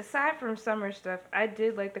 aside from summer stuff, I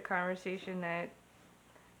did like the conversation that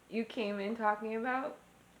you came in talking about.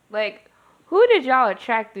 Like, who did y'all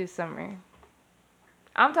attract this summer?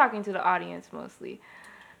 I'm talking to the audience mostly.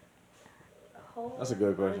 That's a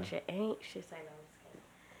good question. Bunch of anxious, I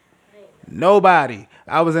know. Nobody.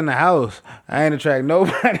 I was in the house. I ain't attract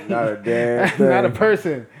nobody. Not a damn thing. Not a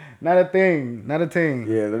person. Not a thing. Not a thing.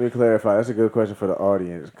 Yeah, let me clarify. That's a good question for the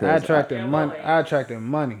audience. I attracted money. I attracted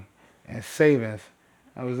money and savings.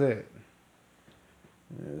 That was it.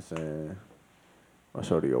 You know what I'm saying? I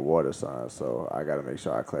showed you a water sign, so I got to make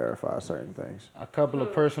sure I clarify certain things. A couple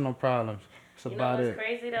of personal problems. That's about what's it.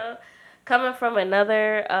 crazy though? Coming from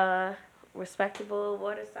another respectable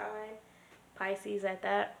water sign, Pisces at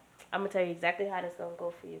that, I'm gonna tell you exactly how this gonna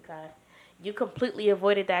go for you, Kai. You completely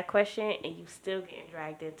avoided that question, and you still getting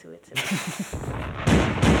dragged into it today.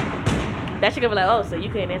 That shit gonna be like, oh, so you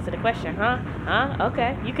couldn't answer the question, huh? Huh?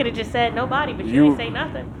 Okay. You could have just said nobody, but you didn't say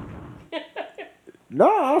nothing. No,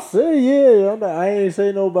 I said yeah. I ain't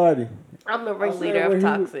say nobody. I'm the ringleader of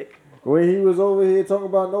toxic. When he was over here talking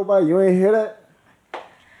about nobody, you ain't hear that?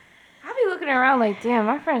 I be looking around like, damn,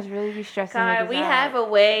 my friends really be stressing Kai, niggas we out. have a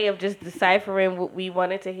way of just deciphering what we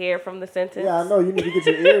wanted to hear from the sentence. Yeah, I know. You need to get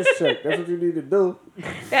your ears checked. That's what you need to do.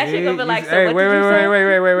 That shit gonna be like, so hey, what wait, did you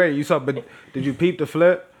say? wait. You saw, but did you peep the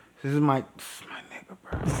flip? This is my nigga,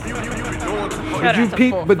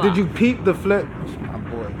 bro. Did you peep the flip? This is my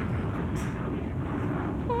boy.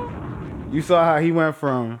 You saw how he went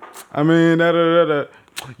from,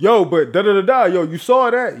 yo, but yo, you saw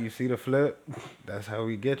that? You see the flip? That's how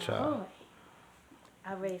we get y'all. Oh,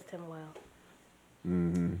 I raised him well.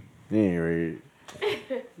 Mm-hmm. He ain't raised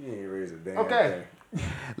a damn Okay. thing.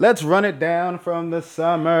 Let's run it down from the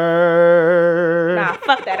summer. Nah,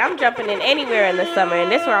 fuck that. I'm jumping in anywhere in the summer, and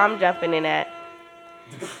this where I'm jumping in at.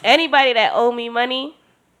 Anybody that owe me money,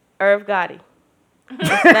 Irv Gotti.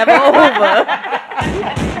 It's never over.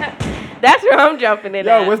 That's where I'm jumping in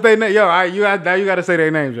at. Yo, what's their name? Yo, now you gotta say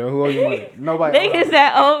their names, yo. Who owe you money? Nobody. Niggas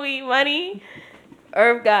that owe me money,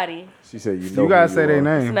 Irv Gotti. She said you know. You gotta who say you their are.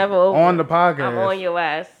 name. It's never over. On the podcast. I'm on your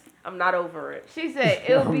ass. I'm not over it. She said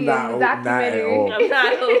it'll be in the Not documentary. I'm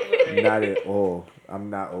not over it. Not at all.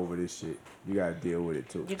 I'm not over this shit. You gotta deal with it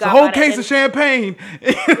too. You It's a got whole by the case end- of champagne.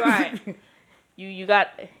 Right. You got,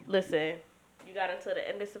 listen, you got until the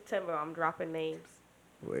end of September. I'm dropping names.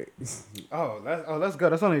 Wait. Let's go.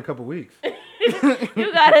 That's only a couple weeks.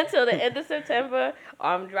 You got until the end of September.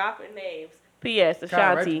 I'm dropping names. P.S.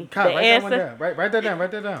 Ashanti. Write that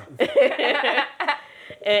down.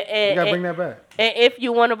 You gotta bring that back. And if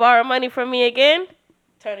you want to borrow money from me again,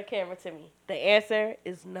 turn the camera to me. The answer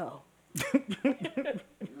is no. The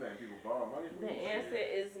answer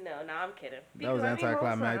is no. No, I'm kidding. That was Let me roll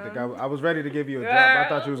anticlimactic. something. I was ready to give you a drop. I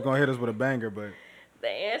thought you was gonna hit us with a banger, but The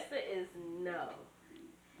answer is no.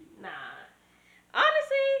 Nah.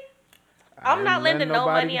 Honestly, I'm not lending no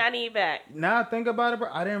money I need back. Now think about it, bro.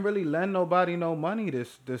 I didn't really lend nobody no money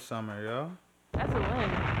this summer, yo. That's a win.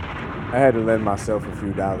 I had to lend myself a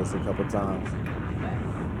few dollars a couple times.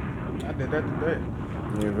 I did that today.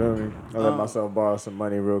 You feel me? I let myself borrow some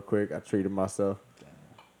money real quick. I treated myself.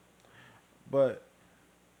 But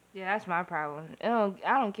Yeah, that's my problem. I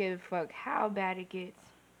don't give a fuck how bad it gets.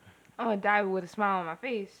 I'm gonna die with a smile on my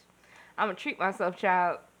face. I'm gonna treat myself,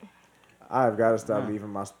 child. I've got to stop leaving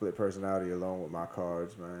my split personality alone with my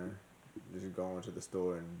cards, man. Just going to the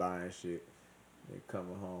store and buying shit and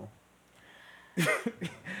coming home.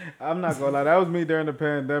 I'm not gonna lie, that was me during the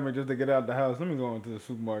pandemic just to get out the house. Let me go into the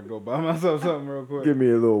supermarket, go buy myself something real quick. Give me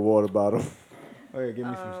a little water bottle. Oh yeah, give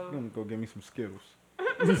me some. Go get me some Skittles.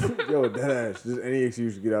 Yo, deadass. Just any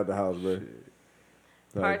excuse to get out the house, bro.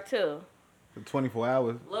 Part 2. For 24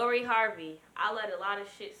 hours. Lori Harvey. I let a lot of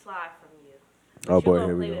shit slide from you. Oh You boy, gonna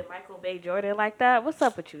here we play go. with Michael Bay Jordan like that? What's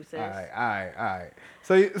up with you, sis? All right.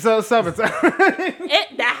 So summertime.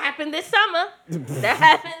 That happened this summer. That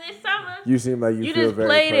happened this summer. You seem like you feel just very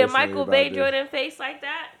played in personally Michael about Bay this. Jordan face like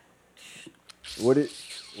that. What did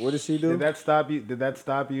she do? Did that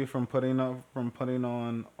stop you from putting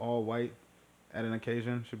on all white at an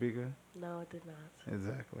occasion, Shabika? No, it did not.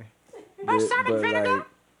 Exactly. But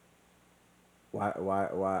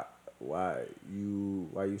like, why you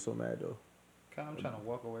so mad though? I'm trying to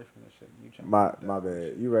walk away from this shit. You trying My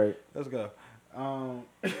bad. You right. Let's go.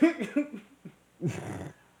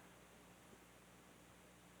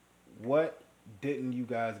 What didn't you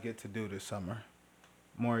guys get to do this summer?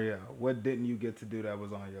 Moriel, what didn't you get to do that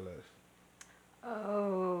was on your list?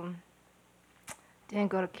 Oh, didn't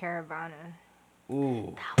go to Caravana.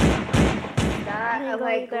 Ooh.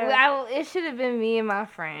 It should have been me and my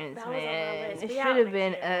friends, That was on my man. list. It We should out have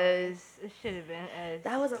been next year. us. It should have been us.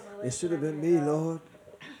 That was on my It list. should have been me, Lord.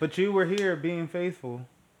 But you were here being faithful.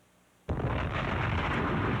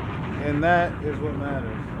 And that is what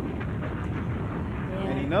matters.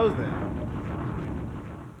 And he knows that.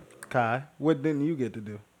 Kai, what didn't you get to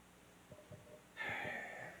do?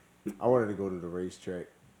 I wanted to go to the racetrack,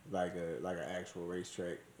 like an actual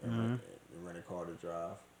racetrack, and rent a car to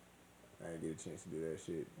drive. I didn't get a chance to do that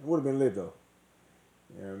shit. It would have been lit though.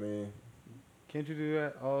 You know what I mean? Can't you do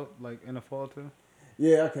that all like in the fall too?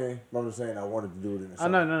 Yeah, I can. But I'm just saying I wanted to do it in the I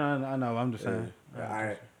summer. know. I know. I'm just saying.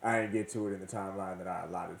 Yeah. I didn't get to it in the timeline that I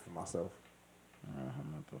allotted for myself. I'm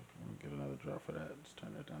going to get another drop for that. Just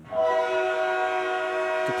turn that down.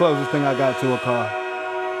 It's the closest thing I got to a car.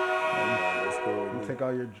 Let's go. You take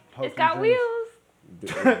all your hopes It's got and dreams.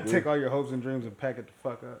 wheels. Take all your hopes and dreams and pack it the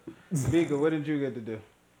fuck up. Vika, what did you get to do?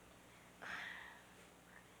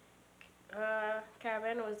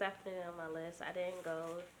 Caravana was definitely on my list. I didn't go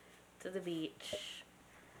to the beach.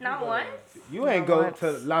 Not once. You ain't Not go once.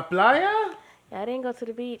 to La Playa? Yeah, I didn't go to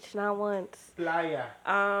the beach, not once. Playa.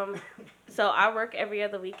 So I work every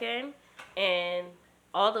other weekend, and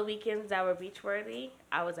all the weekends that were beach worthy,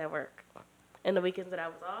 I was at work. And the weekends that I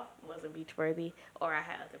was off wasn't beach worthy, or I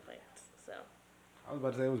had other plans. So I was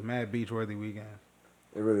about to say it was mad beach worthy weekend.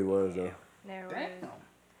 It really was though. There was. Damn.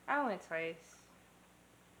 I went twice.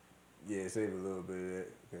 Yeah, save a little bit of that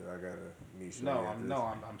because I gotta meet you.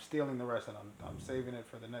 I'm stealing the rest and I'm saving it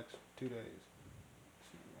for the next 2 days.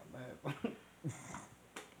 I'm mad.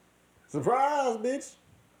 Surprise, bitch!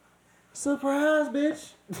 Surprise, bitch!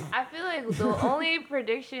 I feel like the only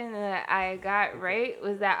prediction that I got right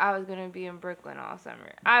was that I was gonna be in Brooklyn all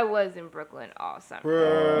summer. I was in Brooklyn all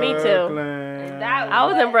summer. Me too. Brooklyn. I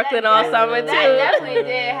was in Brooklyn all summer too. That definitely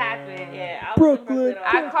did happen. Yeah, I was in Brooklyn all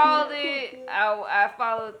I summer. called it. I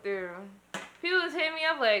followed through. People was hitting me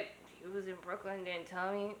up like, "You was in Brooklyn, didn't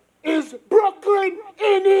tell me." Is Brooklyn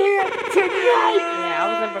in here tonight? Yeah, I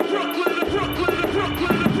was in Brooklyn.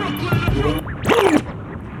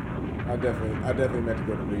 I definitely meant to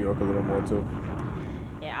go to New York a little more too.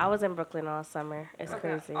 Yeah, I was in Brooklyn all summer. It's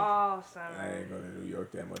crazy. All I summer. ain't go to New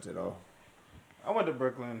York that much at all. I went to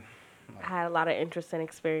Brooklyn. I had a lot of interesting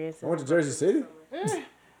experiences. I went to Jersey City. I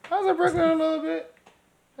was in Brooklyn a little bit.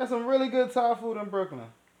 Had some really good Thai food in Brooklyn.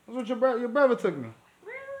 That's what your brother took me.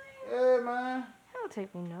 Really? Yeah, man. That'll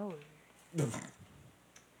take me nowhere. Let me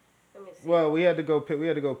see. Well, we had to go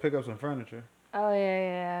pick up some furniture. Oh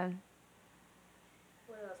yeah.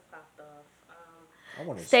 What else popped off? I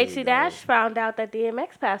wanna Stacey see Dash found out that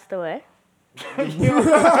DMX passed away.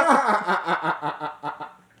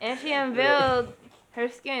 And she unveiled her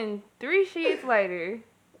skin 3 shades lighter.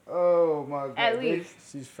 Oh my god. At least.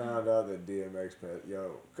 She's found out that DMX passed.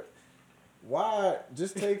 Yo, why?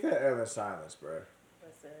 Just take that L in silence, bro.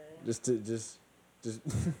 Just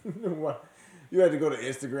why? You had to go to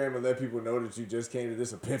Instagram and let people know that you just came to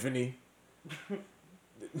this epiphany.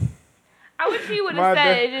 I wish she would My have said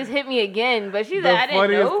dad- it just hit me again, but she The said I didn't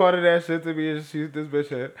funniest know. part of that shit to me is this bitch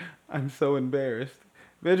said, "I'm so embarrassed."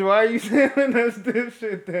 Bitch, why are you telling us this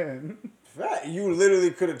shit then? Fact, you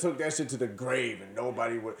literally could have took that shit to the grave and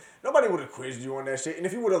nobody would have quizzed you on that shit. And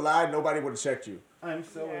if you would have lied, nobody would have checked you. I'm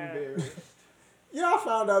so embarrassed. Yeah, I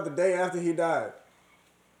found out the day after he died.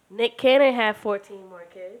 Nick Cannon had 14 more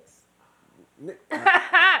kids.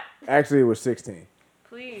 Actually, it was 16.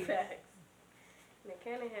 Please. Facts. Nick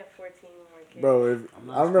Cannon had 14 more kids. Bro,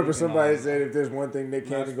 I remember speaking somebody on- said if there's one thing Nick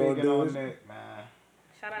Cannon gonna Speaking do on is... Nick, man.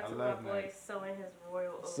 Shout out I to my love boy Nick. sowing his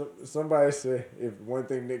royal oats. Somebody said if one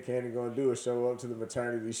thing Nick Cannon gonna do is show up to the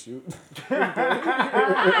maternity shoot.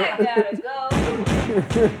 I gotta go.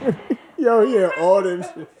 Yo, he had all them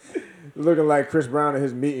shit. Looking like Chris Brown at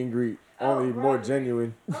his meet and greet. Only more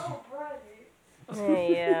genuine.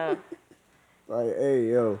 Yeah. Like,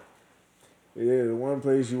 hey, yo. Yeah, the one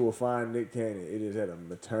place you will find Nick Cannon, it is at a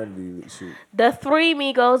maternity shoot. The 3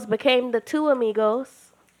 Migos became the 2 Amigos.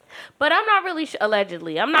 But I'm not really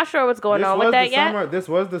allegedly. I'm not sure what's going on with that yet. This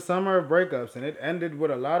was the summer of breakups, and it ended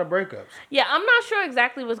with a lot of breakups. Yeah, I'm not sure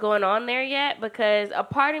exactly what's going on there yet because a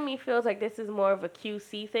part of me feels like this is more of a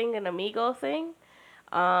QC thing than an Amigo thing.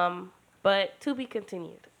 But to be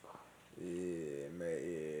continued. Yeah, man,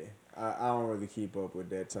 yeah. I don't really keep up with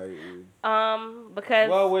that type Because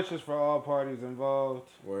Well wishes for all parties involved.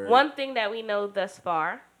 word. one thing that we know thus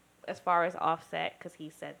far, as far as Offset, because he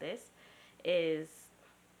said this, is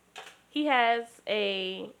he has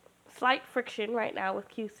a slight friction right now with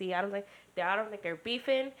QC. I don't think they're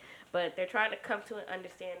beefing, but they're trying to come to an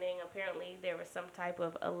understanding. Apparently, there was some type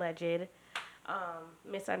of alleged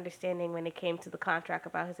misunderstanding when it came to the contract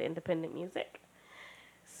about his independent music.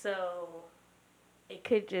 So it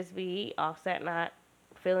could just be Offset not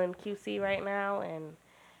feeling QC right now, and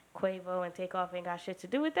Quavo and Takeoff ain't got shit to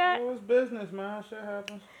do with that. Well, it's business, man. Shit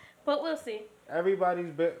happens. But we'll see.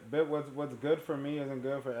 Everybody's bit what's good for me isn't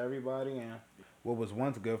good for everybody, and what was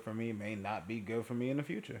once good for me may not be good for me in the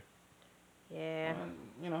future. Yeah. And,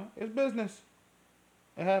 you know, it's business.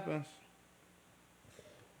 It happens.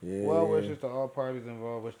 Yeah. Well wishes to all parties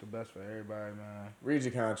involved. Wish the best for everybody, man. Read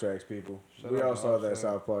your contracts, people. Shout We out all to saw that Offset.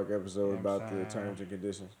 South Park episode You know what about I'm the saying? terms and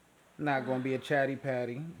conditions. Not gonna be a chatty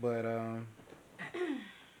patty, but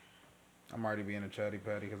I'm already being a chatty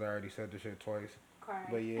patty because I already said the shit twice.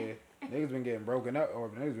 But yeah, niggas been getting broken up, or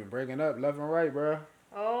niggas been breaking up left and right, bro.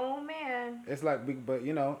 Oh man. It's like, but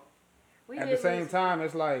you know, We at did the same lose- time,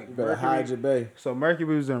 it's like You better hide your bay. So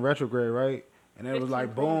Mercury was in retrograde, right? And it was 15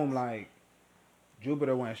 like boom, planets. like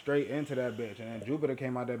Jupiter went straight into that bitch, and then Jupiter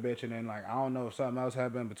came out that bitch, and then like I don't know if something else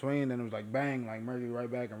happened in between, and it was like bang, like Mercury right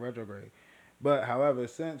back in retrograde. But however,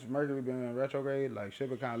 since Mercury been in retrograde, like shit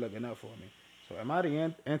been kind of looking up for me. So am I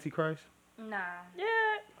the Antichrist? Nah. Yeah.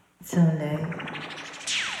 You're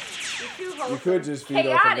too wholesome. You could just feed off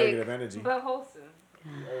of Chaotic, negative energy. but wholesome.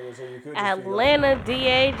 So you could just Atlanta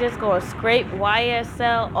DA just gonna scrape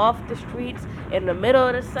YSL off the streets in the middle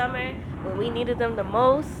of the summer when we needed them the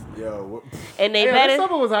most. Yo, what? And they This better.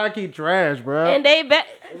 summer was high key trash, bro. And they bet.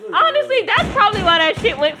 Honestly, that's probably why that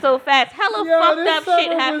shit went so fast. Hella Yo, fucked this up summer shit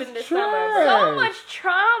was happened this summer, trash. bro. So much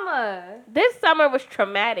trauma. This summer was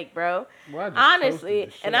traumatic, bro. Well, I just Honestly, toasted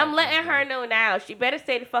the shit and out I'm of letting this, her bro. know now. She better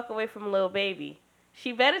stay the fuck away from Lil Baby.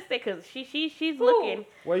 She better stay, cause she's looking.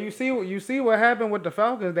 Well, you see what happened with the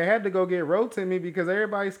Falcons. They had to go get Road to me because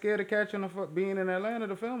everybody's scared of catching being in Atlanta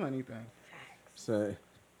to film anything. Say,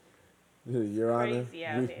 Your Honor, Crazy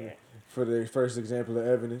out here. for the first example of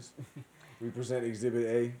evidence, we present Exhibit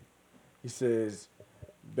A. He says,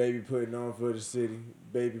 baby putting on for the city,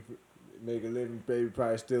 baby make a living, baby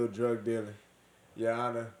probably still drug dealing. Your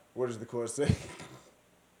Honor, what does the court say?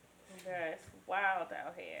 Girl, it's wild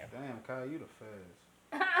out here. Damn, Kyle, you the feds.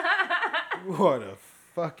 You are the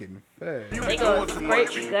fucking feds. They gonna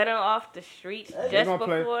scrape Gunner off the streets They just gonna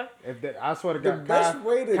play. before. If they, I swear to The God, best Kai,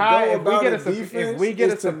 way to Kai, go if we about get a a sub- defense if we get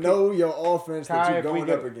is a to subpoena, know your offense Kai, that you're if we going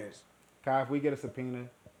get- up against. Kai, if we get a subpoena,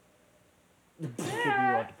 we'll kick you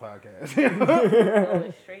off the podcast.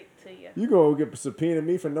 Going straight to you. You gonna get subpoena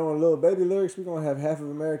me for knowing Lil Baby lyrics? We gonna have half of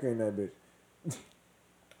America in that bitch.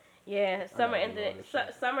 Yeah, gotta do all this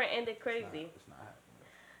shit. summer ended crazy. It's not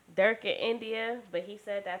happening. Dirk in India, but he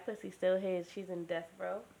said that pussy still his. She's in death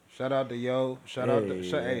row. Shout out to Yo. Shout out to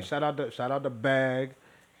shout out to Bag.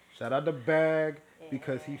 Shout out to Bag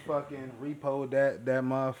because he fucking repoed that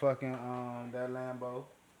motherfucking that Lambo.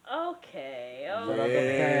 Okay. Shout out to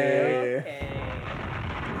Okay. Bag.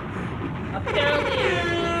 Okay.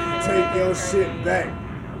 Apparently, Take your shit back.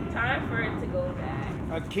 time for it to go back.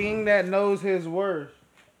 A king that knows his worth.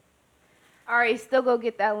 Alright, still go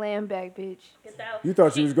get that land back, bitch. Get that. You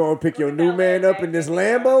thought you was gonna pick Go your get new that man land up back, in this baby.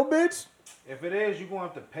 Lambo, bitch? If it is, you gonna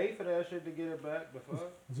have to pay for that shit to get it back. The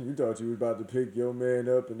fuck? You thought you was about to pick your man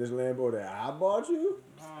up in this Lambo that I bought you?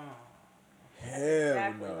 Hell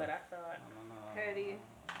Exactly no. what I thought. Petty.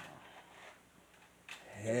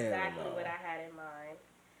 Hell Exactly no. what I had in mind.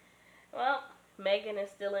 Well, Megan is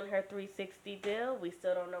still in her 360 deal. We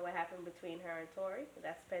still don't know what happened between her and Tori.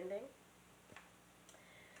 That's pending.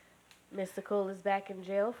 Mystical is back in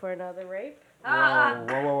jail for another rape.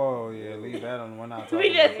 Whoa. Yeah, leave that on. We're not talking We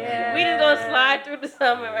just about that. we just gonna slide through the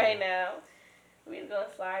summer right now. We just gonna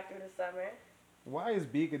slide through the summer. Why is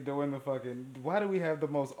Beacon doing the fucking? Why do we have the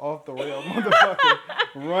most off the rail motherfucker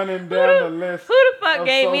running down the list? Who the fuck of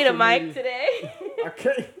gave me the social mic media? today?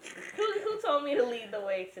 Okay. who told me to lead the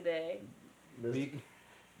way today?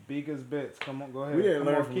 Beacon's bits. Come on, go ahead. We didn't Come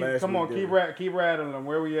learn on, from keep, last come on, week, keep did we? keep rattling.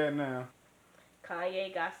 Where we at now?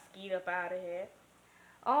 Kanye got skied up out of here.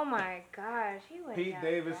 Oh my gosh, he went Pete down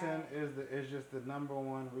Davidson bad. is just the number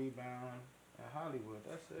one rebound in Hollywood.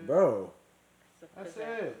 That's it. Bro, That's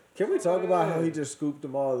it. can we talk about how he just scooped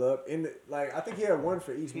them all up? I think he had one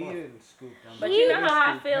for each He month. didn't scoop them. But up. you know They how I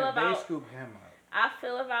scooped feel him- about- They scooped him up. I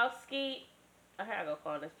feel about Skeet. I gotta go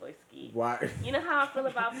call this boy Skeet. Why? You know how I feel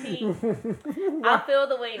about Pete? I feel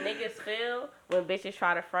the way niggas feel when bitches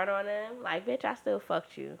try to front on them. Like, bitch, I still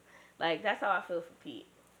fucked you. Like, that's how I feel for Pete.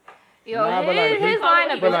 Yo, Nah, but like, his he-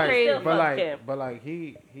 lineup but is like- crazy. still fuck him. but like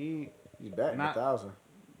he He's batting Not- 1,000.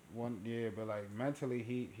 but like mentally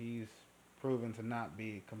he's proven to not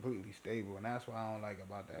be completely stable, and that's what I don't like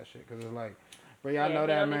about that shit. Cause it's like, bro, y'all Yeah, know he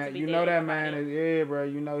that don't need to man. be You know dating that man nobody. is bro.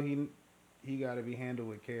 You know he got to be handled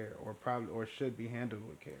with care, or should be handled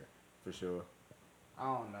with care. For sure. I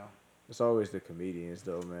don't know. It's always the comedians,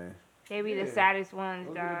 though, man. They be the Yeah. saddest ones,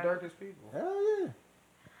 Those are the dog. darkest people. Hell yeah.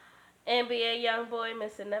 NBA young boy,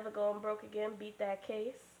 Mr. Never Going Broke Again, beat that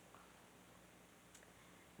case.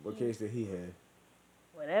 What case did he have?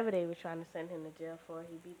 Whatever they were trying to send him to jail for,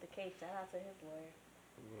 he beat the case. Shout out to his lawyer.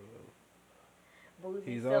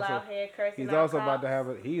 Boozy He's still also- out here cursing He's out also about cops. to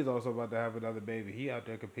have he's also about to have another baby. He out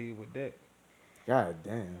there competing with Dick. God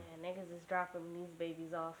damn. Yeah, niggas is dropping these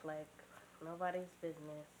babies off like nobody's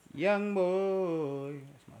business. Young boy.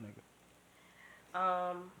 That's my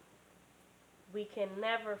nigga. We can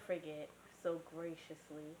never forget so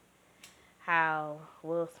graciously how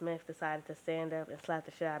Will Smith decided to stand up and slap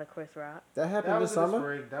the shit out of Chris Rock. That happened this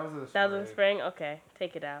summer? That was in the spring. That was in the spring? Okay,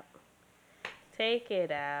 take it out. Take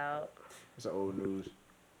it out. It's old news.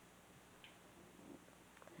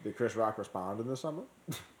 Did Chris Rock respond in the summer?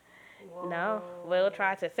 No, Will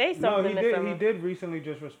tried to say No, something he to did. someone. He did recently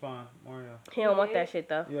just respond, Mario. He don't want that shit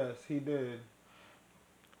though. Yes, he did.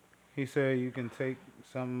 He said you can take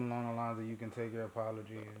something along the lines of you can take your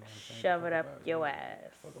apology and Shove it fuck up about your it.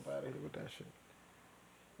 ass. Fuck up out of here with that shit.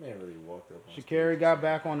 Man really walked up on Shakira got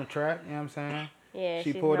back on the track, you know what I'm saying? Yeah,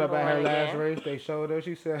 She she's pulled up number at her one last again. race. They showed her.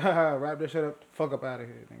 She said, haha, wrap this shit up. Fuck up out of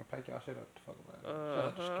here. Nigga, pack y'all shit up. Fuck up out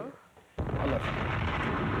of here. Shut up, Shakira. I love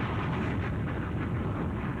Shakira.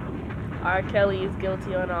 R. Kelly is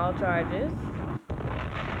guilty on all charges.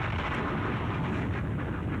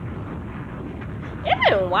 It's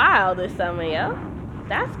been wild this summer, yo.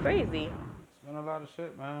 That's crazy. It's been a lot of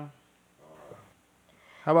shit, man.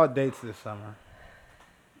 How about dates this summer?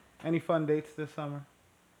 Any fun dates this summer?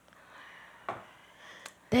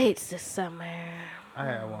 Dates this summer. I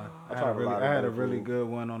had one. I tried a lot I of had a good really food. good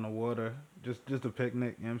one on the water. Just a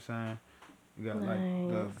picnic, you know what I'm saying? You got like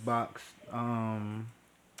the Nice. box,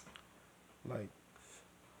 like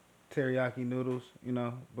teriyaki noodles, you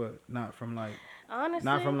know, but not from like Honestly,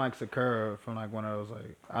 not from like Sakura, from like one of those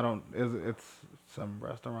like it's some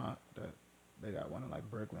restaurant that they got one in like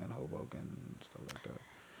Brooklyn, Hoboken, and stuff like that.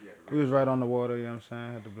 We was right on the water, you know what I'm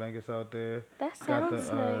saying? Had the blankets out there. that Got sounds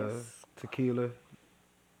the nice. tequila.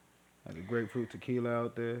 Had the grapefruit tequila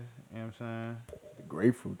out there, you know what I'm saying? The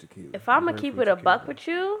grapefruit tequila. If I'm gonna keep it a buck with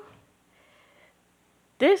you,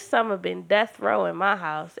 this summer been death row in my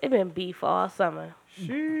house. It been beef all summer.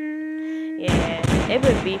 Yeah, it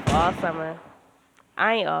been beef all summer.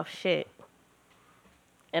 I ain't off shit.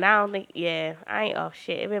 And I don't think, I ain't off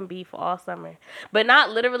shit. It been beef all summer. But not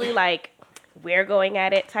literally like we're going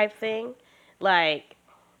at it type thing. Like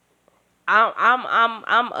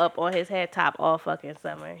I'm up on his head top all fucking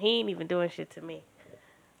summer. He ain't even doing shit to me.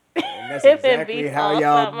 And that's It been exactly beef how all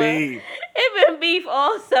y'all summer. be. It been beef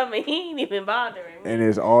all summer. He ain't even bothering me. And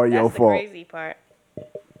it's all your That's the fault. crazy part.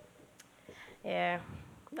 Yeah,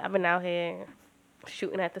 I've been out here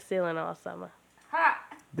shooting at the ceiling all summer. Ha.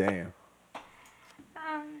 Damn.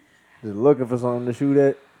 Just looking for something to shoot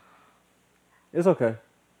at. It's okay.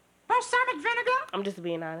 I'm just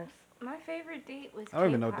being honest. My favorite date was I don't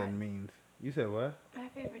even know what K-pop. that means. You said what? My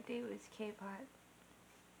favorite date was K-pop.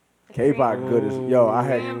 The K-pop Korean- good as yo. I I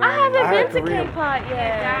had haven't been to Korean- K-pop yet.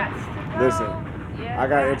 Yeah, Listen, Yeah, I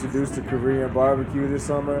got that's introduced to Korean barbecue this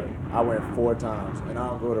summer. I went 4 times, and I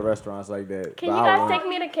don't go to restaurants like that. Can but you I guys went. take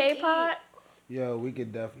me to K-pop? Yo, we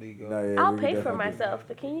could definitely go. No, yeah, I'll we pay could for definitely do myself,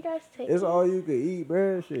 but can you guys take It's me? all you can eat,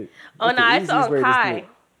 bruh. Shit. Oh, It's no, the it's easiest on way to Kai. split.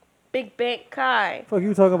 Big Bank Kai. Fuck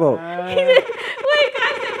you talking about? Wait,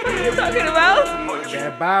 Kai, what are you talking about?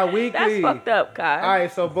 That bi-weekly. That's fucked up, Kai. All right,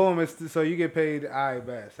 so boom, so you get paid. All right,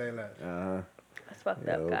 bet. Say less. Uh-huh. That's fucked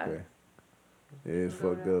Yeah, up, Kai. okay. It is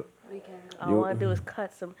fucked up. All I want to do is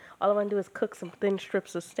all I want to do is cook some thin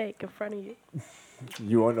strips of steak in front of you.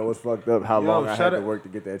 You wanna know what's fucked up? How Yo, long I had shut to up. work to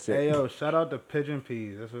get that check. Hey, yo, shout out to Pigeon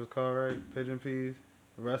Peas. That's what it's called, right? Pigeon Peas,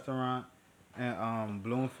 the restaurant, and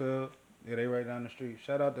Bloomfield. Yeah, they right down the street.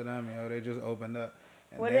 Shout out to them, yo. They just opened up.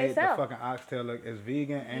 And What do they sell? The fucking oxtail is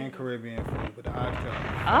vegan and Caribbean food, but the oxtail,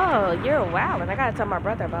 Oh, you're wild, and I gotta tell my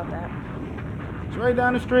brother about that. it's right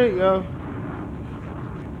down the street, yo.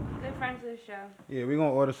 Good friends of the show. Yeah, we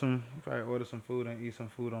gonna probably order some food and eat some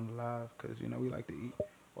food on the live, cause you know we like to eat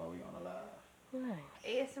while we on the live.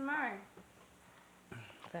 Nice. ASMR.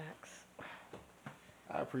 Facts.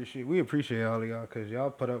 We appreciate all of y'all, cause y'all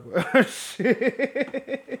put up with our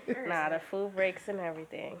shit. Nah, the food breaks and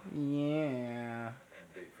everything. Yeah.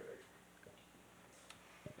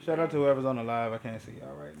 Shout out to whoever's on the live. I can't see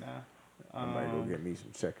y'all right now. I might go get me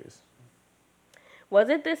some checkers. Was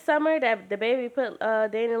it this summer that the baby put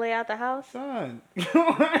Daniel Lay out the house? Son,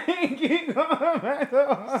 I ain't keep going back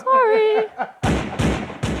to Sorry.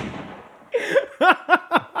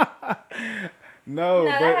 No,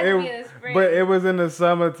 that had to be in the spring. but it was in the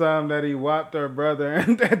summertime that he whopped her brother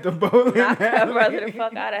at the bowling Knocked her alley. brother the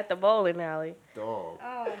fuck out at the bowling alley. Dog.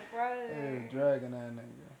 Oh, brother. Hey, dragging that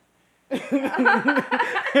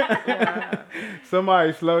nigga.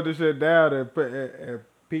 Somebody slowed the shit down and put and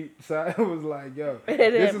Pete side was like, yo,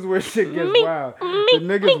 this is where shit gets wild. The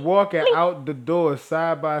niggas walking out the door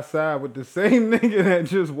side by side with the same nigga that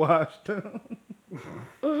just watched him.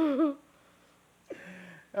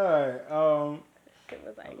 Alright, It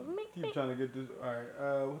was like, keep trying to get this.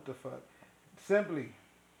 Alright, what the fuck?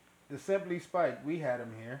 The Simply Spike, we had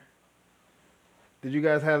them here. Did you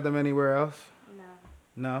guys have them anywhere else?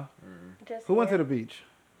 No? just Who went to here. the beach?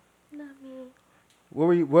 Not me. What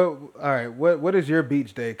were you? What is your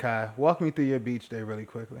beach day, Kai? Walk me through your beach day really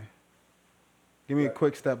quickly. Give me a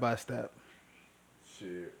quick step by step.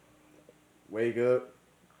 Shit. Wake up,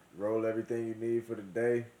 roll everything you need for the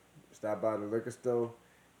day, stop by the liquor store,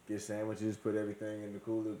 get sandwiches, put everything in the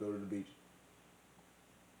cooler, go to the beach.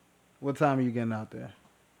 What time are you getting out there?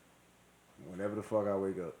 Whenever the fuck I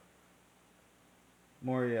wake up.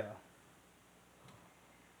 Moriel.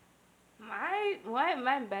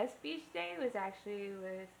 My best beach day was actually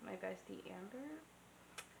with my bestie Amber.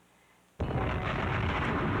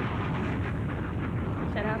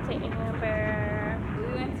 Shout out to Amber. We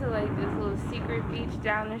went to like this little secret beach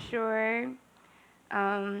down the shore.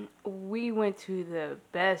 We went to the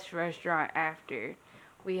best restaurant after.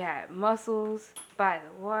 We had mussels by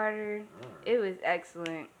the water. It was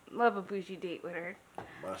excellent. Love a bougie date with her.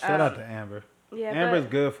 Shout out to Amber. Yeah, Amber's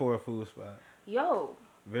but, good for a food spot. yo,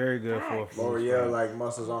 Very good for a Facts. food L'Oreal spot. like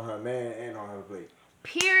muscles on her man and on her plate.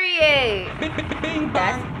 period.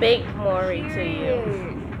 That's big Maury to you.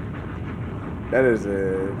 Period. That is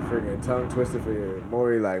a freaking tongue twister for you.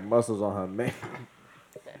 Maury like muscles on her man.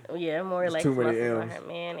 Yeah, Maury There's likes too many muscles on M's. her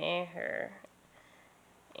man and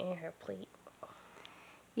her plate.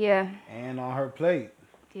 Yeah, And on her plate.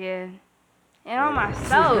 yeah. And on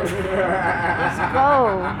myself. Let's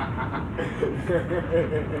go.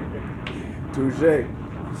 Touche.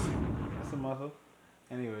 That's a muscle.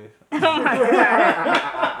 Anyways. Oh my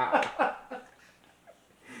god.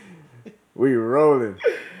 We rolling.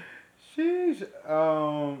 Sheesh.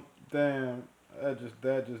 Damn. That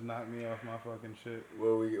just knocked me off my fucking shit.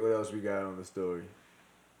 What else we got on the story?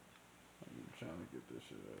 I'm trying to get this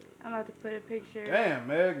shit out. I'm about to put a picture. Damn,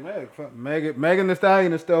 Megan Thee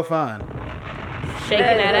Stallion is still fine. Shaking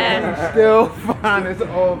that ass. Still fine. It's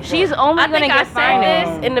all fine. She's only I gonna think get I said finer.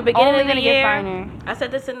 this in the beginning Only of the gonna get year. finer. I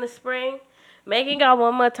said this in the spring. Megan got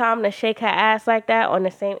one more time to shake her ass like that on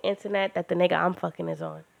the same internet that the nigga I'm fucking is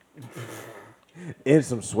on. In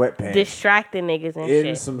some sweatpants. Distracting niggas and In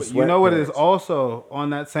shit. some sweatpants. You know what is also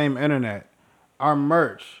on that same internet? Our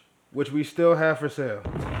merch, which we still have for sale.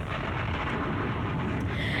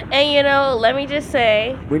 And you know, let me just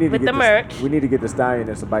say, We need to with get the merch, We need to get the stallion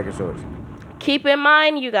and some biker shorts. keep in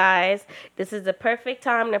mind, you guys, this is the perfect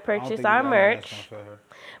time to I don't purchase think our you got one that's merch gonna fit her.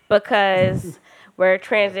 because we're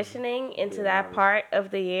transitioning into that part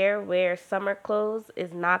of the year where summer clothes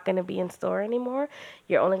is not going to be in store anymore.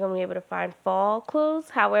 You're only going to be able to find fall clothes.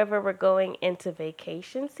 However, we're going into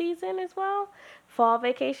vacation season as well, fall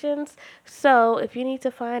vacations. So if you need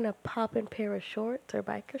to find a poppin' pair of shorts or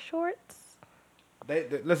biker shorts, They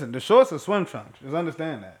listen, the shorts are swim trunks. Just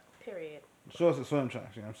understand that. period. The shorts are swim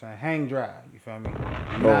trunks, you know what I'm saying? Hang dry, you feel me?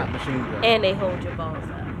 Not machine dry. And they hold your balls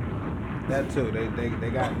up. That too. They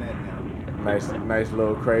got that now. Nice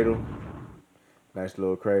little cradle. Nice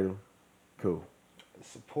little cradle. Cool.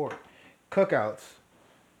 Support. Cookouts.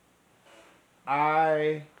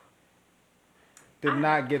 I did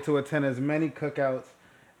not get to attend as many cookouts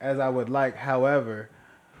as I would like. However,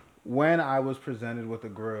 when I was presented with a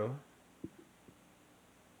grill,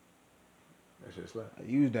 That shit slap. I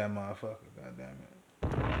used that motherfucker. God damn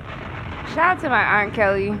it. Shout out to my Aunt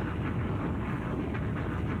Kelly.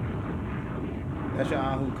 That's your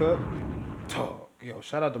aunt who cooked? Talk. Yo,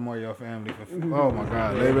 shout out to more of your family for. Oh my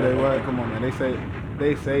God, Labor Day what? Come on, man.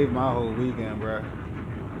 They saved my whole weekend, bro.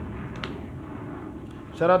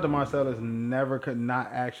 Shout out to Marcellus. Never could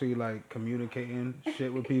not actually like communicating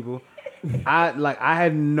shit with people. I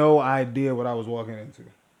had no idea what I was walking into.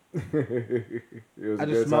 It was I a just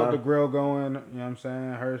good smelled the time. grill going. You know what I'm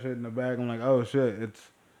saying? Her shit in the bag. I'm like, oh shit, it's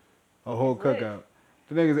a whole It's lit. cookout.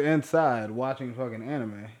 The niggas inside watching fucking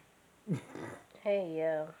anime. Hey,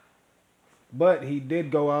 yo. But he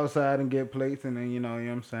did go outside and get plates, and then, you know what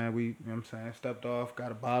I'm saying, stepped off,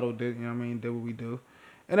 got a bottle, did, you know what I mean, did what we do.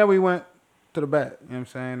 And then we went to the bat, you know what I'm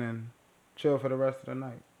saying, and chilled for the rest of the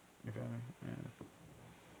night. You feel me?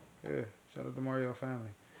 Yeah, shout out to Mario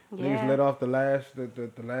family. Yeah. Niggas lit off the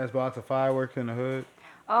last box of fireworks in the hood.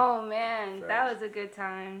 Oh man, that was a good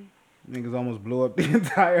time. Niggas almost blew up the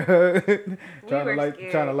entire hood trying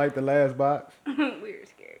to light the last box. We were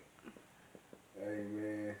scared. Hey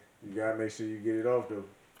man, you gotta make sure you get it off though.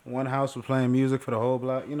 One house was playing music for the whole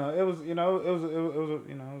block. You know, it was a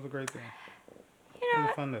great thing. You know, it was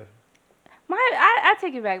a fun day. I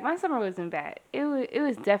take it back. My summer wasn't bad. It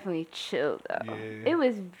was definitely chill though. Yeah. It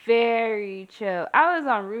was very chill. I was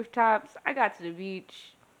on rooftops. I got to the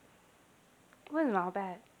beach. It wasn't all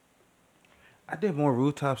bad. I did more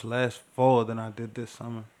rooftops last fall than I did this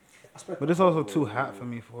summer. But it's also too hot for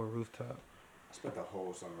me for a rooftop. I spent the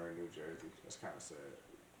whole summer in New Jersey. That's kind of sad.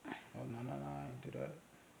 Oh, no, I ain't do that.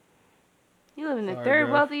 You live in the Sorry, third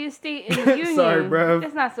bruh. wealthiest state in the union. Sorry, bruh.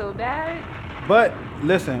 It's not so bad. But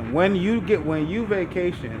listen, when you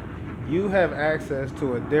vacation, you have access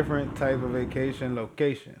to a different type of vacation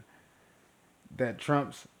location that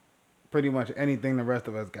trumps pretty much anything the rest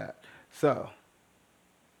of us got. So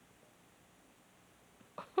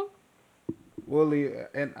we'll leave,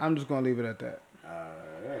 and I'm just gonna leave it at that.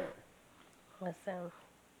 Alright. Listen.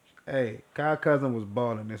 Hey, Kyle Cousin was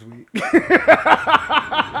balling this week.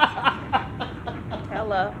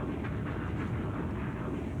 Hello.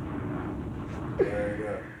 There you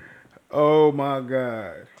go. Oh my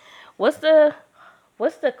God. What's the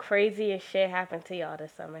craziest shit happened to y'all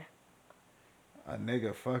this summer? A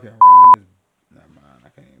nigga fucking Ron is. Never mind. I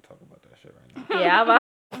can't even talk about that shit right now. Yeah, I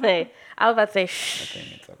was about to say I shh. can't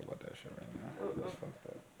even talk about that shit right now. That's fucked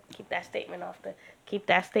up. Keep that statement off the street. Keep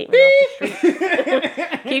that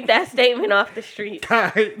statement off the street.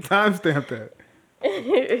 Timestamp that.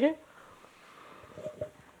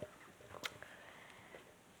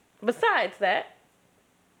 Besides that,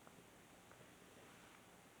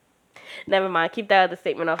 never mind. Keep that other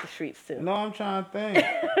statement off the streets too. No, I'm trying to think.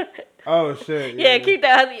 Oh shit. Yeah, keep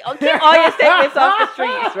all your statements off the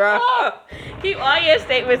streets, bro. Keep all your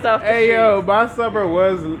statements off the streets. Hey yo, my summer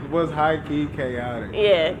was high key chaotic.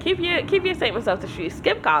 Yeah, keep your statements off the streets.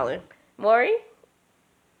 Skip Colin. Maury?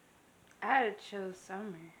 I had a chill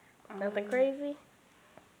summer. Nothing crazy?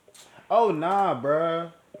 Oh nah,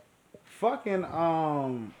 bruh. Fucking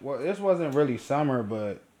well, this wasn't really summer,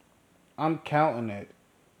 but I'm counting it.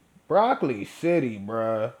 Broccoli City,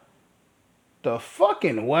 bruh. The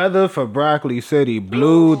fucking weather for Broccoli City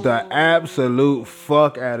blew the absolute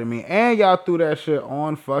fuck out of me. And y'all threw that shit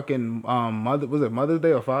on fucking Mother's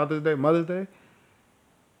Day or Father's Day? Mother's Day?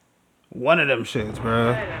 One of them shits,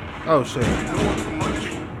 bruh. Oh shit.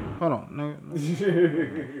 Hold on,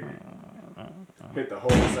 nigga. Hit the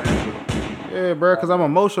whole sample. Yeah, bruh, cause I'm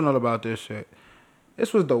emotional about this shit.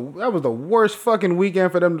 That was the worst fucking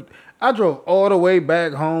weekend for them. I drove all the way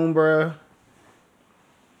back home, bruh.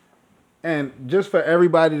 And just for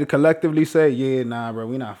everybody to collectively say, yeah, nah, bro,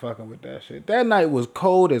 we not fucking with that shit. That night was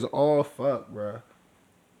cold as all fuck, bro.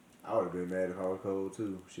 I would have been mad if I was cold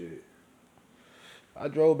too. Shit. I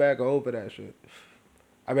drove back home for that shit.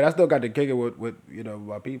 I mean, I still got to kick it with you know,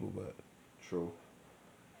 my people, but. True.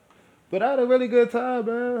 But I had a really good time,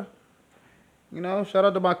 man. You know, shout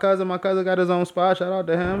out to my cousin. My cousin got his own spot. Shout out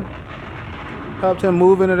to him. Helped him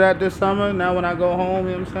move into that this summer. Now when I go home,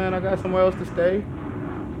 you know what I'm saying, I got somewhere else to stay.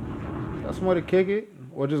 Got somewhere to kick it,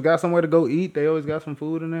 or just got somewhere to go eat. They always got some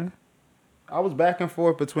food in there. I was back and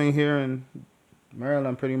forth between here and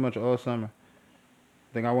Maryland pretty much all summer.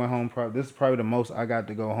 I think I went home this is probably the most I got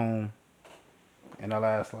to go home in the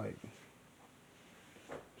last like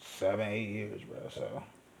 7-8 years, bro. So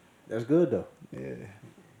That's good though. yeah,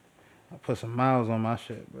 I put some miles on my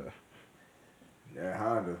shit, bro. Yeah,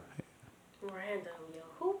 Honda. Random, yo.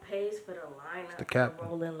 Who pays for the lineup the captain. for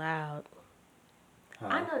Rolling Loud? Huh?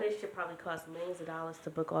 I know this shit probably costs millions of dollars to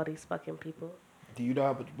book all these fucking people. Do you know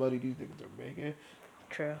how much money these niggas are making?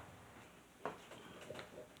 True.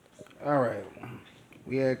 All right,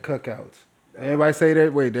 we had cookouts. Everybody say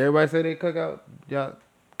that. Wait, did everybody say they cookout? Y'all,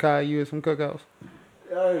 Kai, you had some cookouts?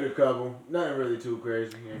 I did a couple. Nothing really too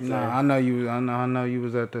crazy. You know what I'm saying? Nah, I know you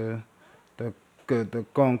was at the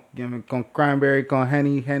con cranberry con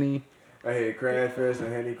henny. I had Crab Fest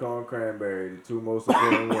and Henny Corn Cranberry, the two most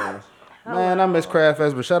important ones. Man, I miss Crab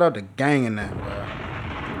Fest, but shout out to Gang in that, bro.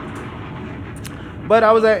 But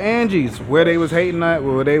I was at Angie's where they was hating on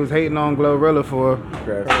Glorilla for.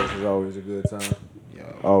 Crab Fest is always a good time. Yo,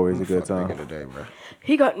 Always I'm a good fuck time. nigga today, bro.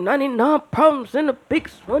 He got 99 problems and the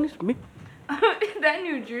biggest one is me. That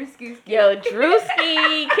new Drewski. Yo,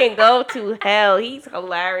 Drewski can go to hell. He's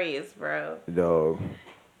hilarious, bro. Dog.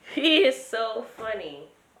 He is so funny.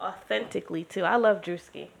 Authentically, too. I love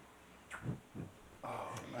Drewski.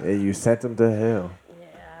 And you sent him to hell.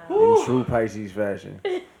 Yeah. In true Pisces fashion.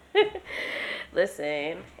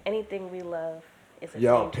 Listen, anything we love is a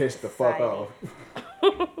Y'all dangerous pissed the fuck society.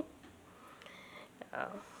 off.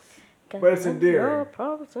 But it's endearing. No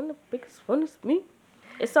problems and the biggest one is me.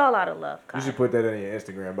 It's all out of love, Kyle. You should put that in your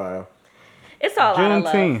Instagram bio. It's all out of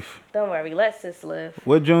love. Juneteenth. Don't worry, let sis live.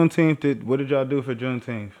 What did y'all do for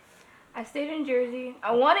Juneteenth? I stayed in Jersey.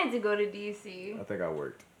 I wanted to go to DC, I think I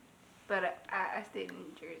worked. but I stayed in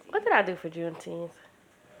Jersey. What did I do for Juneteenth?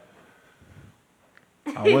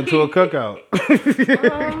 I went to a cookout.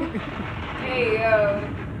 Hey, yo.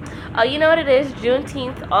 Oh, you know what it is?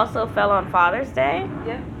 Juneteenth also fell on Father's Day.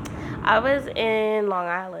 Yeah. I was in Long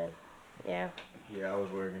Island. Yeah. Yeah, I was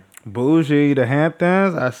working. Bougie, the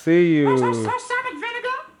Hamptons, I see you.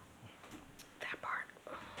 That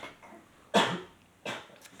part.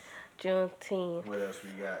 Juneteenth. What else we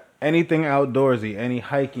got? Anything outdoorsy, any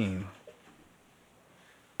hiking,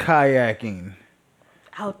 kayaking,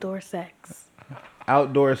 Outdoor sex.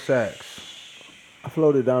 outdoor sex. I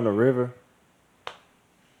floated down the river.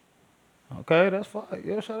 Okay, that's fine.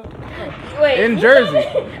 Yeah, shut up. Wait. In Jersey.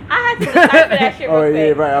 I had to decipher that shit real Oh, yeah,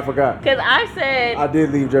 quick. right. I forgot. Because I said... I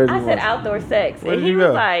did leave Jersey I said once. outdoor sex, Where and did he you was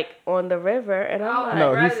go? like on the river, and I'm like,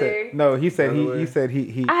 No, he brother. said no. He said Other way. he said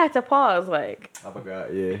he I had to pause, like, I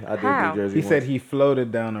forgot. Yeah, I did How? leave Jersey he once. said he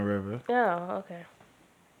floated down the river. oh, okay.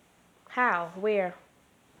 How? Where?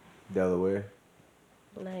 Delaware.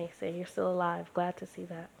 Nice, and you're still alive. Glad to see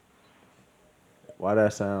that. Why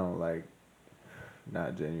that sound like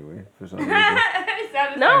not genuine for some reason?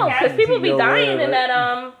 No, because people be No way, dying in right?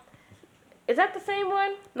 that. Is that the same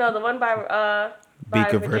one? No, the one by by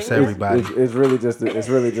Beaker versus Virginia? everybody. It's really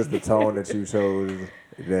just the tone that you chose.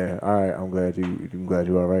 Yeah. All right. I'm glad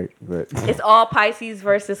you all right. But It's all Pisces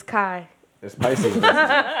versus Kai. it's Pisces. It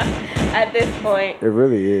At this point,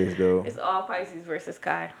 really is though. it's all Pisces versus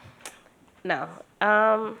Kai. No.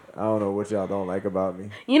 I don't know what y'all don't like about me.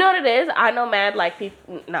 You know what it is? I know mad like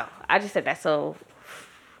people. No, I just said that so.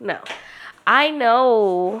 No, I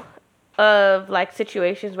know of like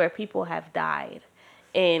situations where people have died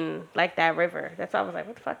in like that river. That's why I was like,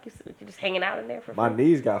 what the fuck? You just hanging out in there for? My free?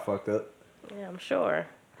 knees got fucked up. Yeah, I'm sure.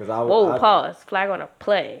 Cause I Whoa, I, pause. Flag on a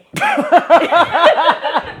play.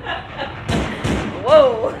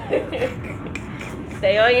 Whoa.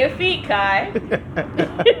 Stay on your feet, Kai.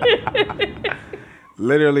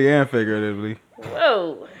 Literally and figuratively.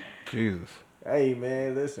 Whoa. Jesus. Hey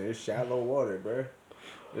man, listen, it's shallow water, bro.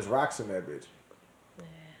 There's rocks in that bitch,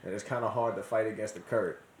 and it's kind of hard to fight against the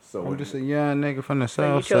current. So I'm when just a young nigga from the So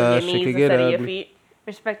you south chose side. your She knees could get instead of your ugly. feet?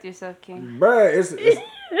 Respect yourself, King. Bruh,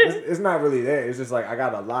 it's not really that. It's just like I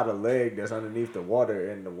got a lot of leg that's underneath the water,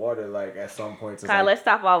 and the water like at some points. Kai, Like, let's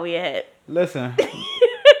stop while we ahead. Listen,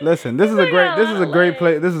 listen. This is a great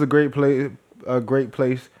place. This is a great place. A great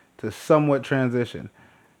place to somewhat transition.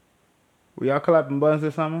 Were y'all clapping buns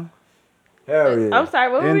this summer? hell yeah. I'm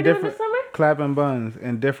sorry, what were In we doing different- this summer? Clapping buns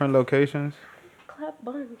in different locations. Clap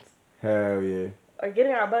buns. Hell yeah. Or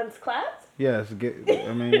getting our buns clapped? Yes. Yes.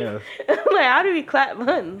 I'm like, how do we clap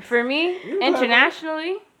buns? For me,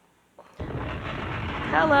 internationally,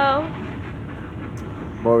 Hello.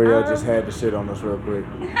 Mario just had the shit on us real quick.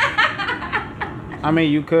 I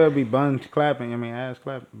mean, you could be buns clapping. I mean, ass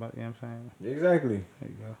clapping. But you know what I'm saying. Exactly. There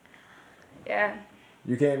you go. yeah.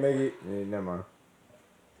 You can't make it. Yeah, never mind.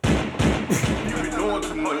 You be doing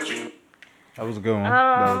too much. That was a good one.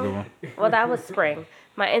 That was a good one. Well, that was spring.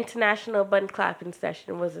 My international bun clapping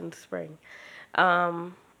session was in spring.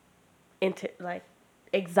 Like,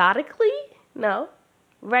 exotically? No.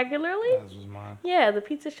 Regularly? That was mine. Yeah, the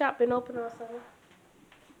pizza shop been open all summer.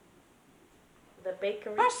 The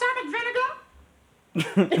bakery.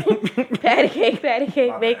 Patty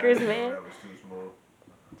cake bakers, man. That was too small.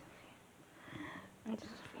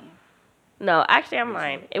 No, actually, I'm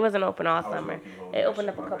lying. It wasn't open all summer. low-key holding It that opened shit,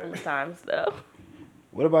 up a my couple bad. of times, though.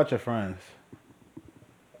 What about your friends?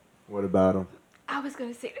 What about him? I was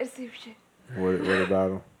gonna say the same shit. What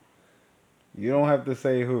about him? You don't have to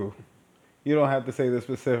say who. You don't have to say the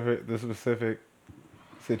specific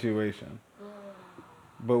situation.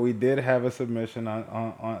 But we did have a submission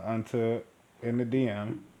onto in the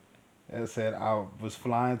DM that said I was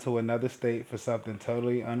flying to another state for something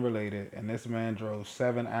totally unrelated, and this man drove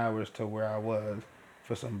 7 hours to where I was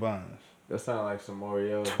for some buns. That sound like some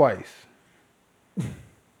Mario. Twice.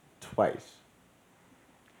 Twice.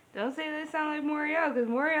 Don't say they sound like Moriel, because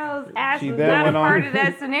Moriel's ass She was then not a went on- part of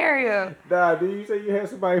that scenario. Nah, did you say you had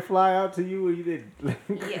somebody fly out to you or you didn't?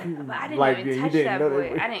 Yeah, but I didn't Like, even yeah, you touch didn't that know boy.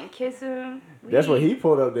 that- I didn't kiss him. That's what he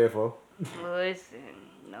pulled up there for. Listen,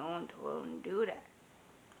 no one told him to do that.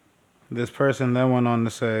 This person then went on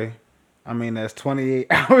to say, I mean, that's 28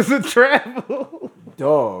 hours of travel.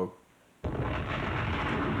 Dog.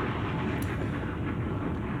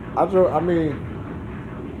 I mean,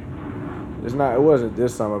 it's not. It wasn't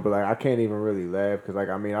this summer, but like I can't even really laugh because like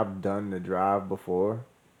I mean I've done the drive before.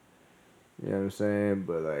 You know what I'm saying?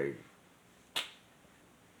 But like,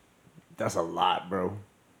 that's a lot, bro.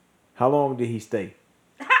 How long did he stay?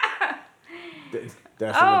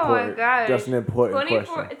 That's an Oh important. my gosh. That's an important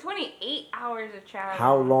question. 28 hours of travel.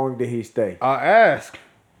 How long did he stay? I'll ask.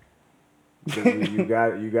 you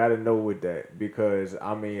got to know with that because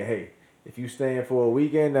I mean, hey, if you staying for a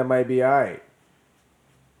weekend, that might be alright.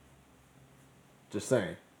 Just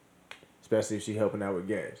saying, especially if she helping out with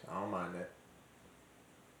gas. I don't mind that.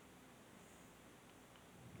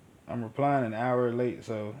 I'm replying an hour late,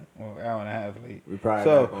 so hour and a half late. We probably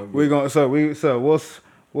So not gonna we're get-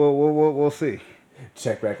 we'll see.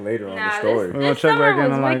 check back later on the Nah, story. We're gonna This check back summer in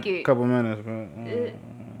was in like wicked. a couple minutes,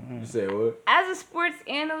 but You said what? As a sports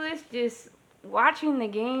analyst, just watching the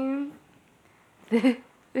game,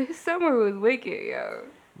 this summer was wicked, yo.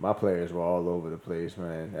 My players were all over the place,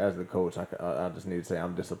 man. As the coach, I just need to say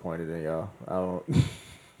I'm disappointed in y'all. I don't.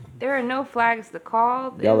 There are no flags to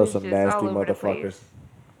call. It Y'all are was some just nasty all over the motherfuckers. place.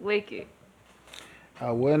 Wicked. I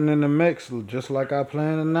wasn't in the mix, just like I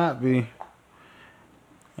planned to not be.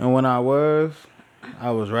 And when I was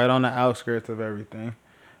right on the outskirts of everything.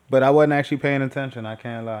 But I wasn't actually paying attention, I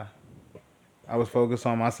can't lie. I was focused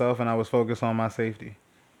on myself and I was focused on my safety.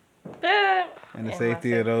 And the And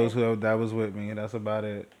safety my of those that was with me. That's about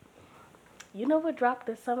it. You know what dropped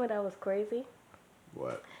this summer that was crazy?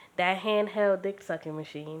 What? That handheld dick sucking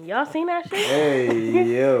machine. Y'all seen that shit?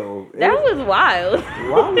 Hey yo, That was wild.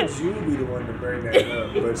 Why would you be the one to bring that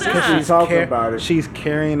up? But since Nah. she's talking about it, She's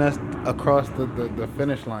carrying us across the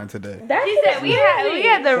finish line today. That She shit said we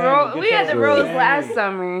had the Sam, we had the get rose your- last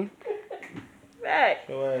summer. Fact.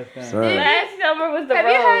 son, Last summer was the Have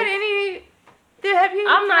rose. you had any? Have you?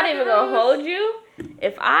 I'm not tried even the gonna rose? hold you.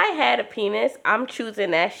 If I had a penis, I'm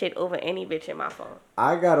choosing that shit over any bitch in my phone.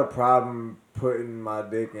 I got a problem putting my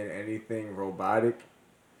dick in anything robotic.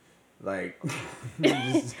 Like,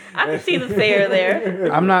 I can see the fair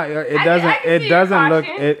there. I'm not. It I doesn't. can It see doesn't your look.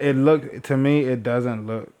 caution. It look to me. It doesn't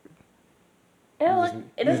look. It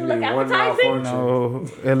doesn't you just look need one appetizing. malfunction.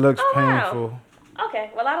 No, it looks Oh, wow. painful.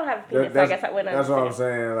 Okay, well I don't have a penis, so I guess I wouldn't That's what I'm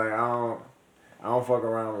understand. saying. Like, I don't fuck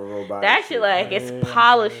around with robotic. That shit like it's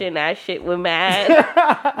polishing that shit with mad,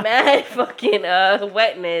 mad fucking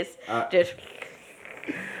wetness. Just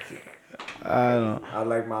I don't. I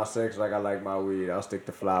like my sex like I like my weed. I'll stick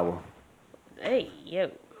to flower. hey yo.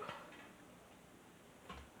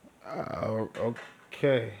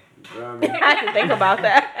 Okay. You know what I mean? I had to think about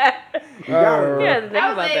that. You got it, bro. You had to think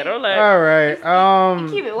about that. I'm like, All right.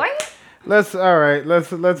 Keep it white. Let's. All right.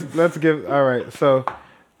 Let's give. All right. So,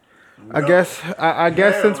 I guess. I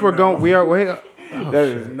guess Hell since we're no. going, we are. Wait. That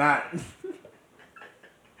is not.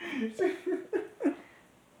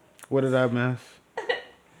 What did I miss?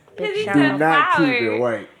 Because he Do said Do not flower. keep it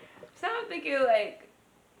white. So I'm thinking like,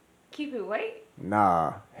 keep it white.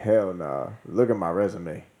 Nah, hell nah. Look at my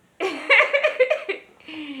resume.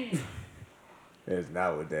 That's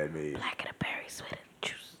not what that means. black and a berry sweet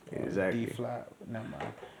juice. Exactly. D flat. Never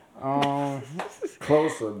mind.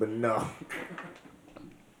 Closer, but no.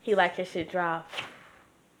 He like his shit dry.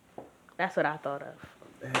 That's what I thought of.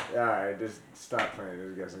 Alright, just stop playing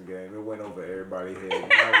this guessing game. It went over everybody's head.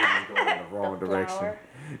 Now we're just going in the wrong The direction.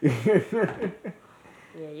 flower.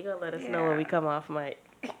 Yeah, you gonna let us know when we come off mic.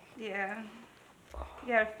 Yeah.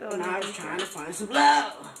 You gotta feel And I it. was trying to find some blow.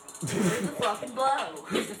 Where's the fucking blow?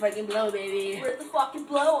 Where's the fucking blow, baby? Where's the fucking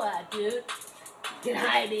blow at, dude? Get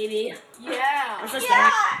high, baby. Yeah. I'm so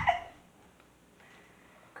sorry.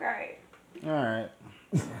 Great. All right.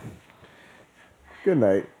 Good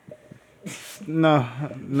night.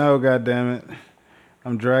 No. God damn it.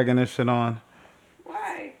 I'm dragging this shit on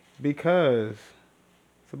Why? because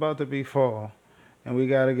it's about to be fall, and we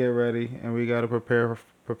gotta get ready, and we gotta prepare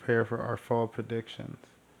for our fall predictions.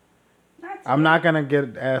 I'm not gonna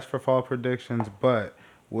get asked for fall predictions, but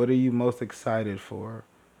what are you most excited for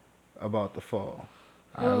about the fall?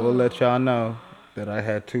 I will let y'all know that I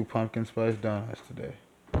had 2 pumpkin spice donuts today.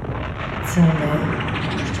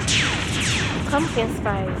 Pumpkin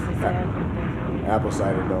spice is everything. Apple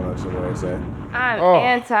cider donuts is what I say. I'm Oh.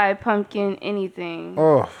 anti-pumpkin anything.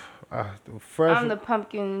 Oh, fresh. I'm the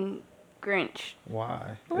pumpkin Grinch.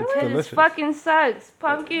 Why? What? It's Because it delicious. fucking sucks.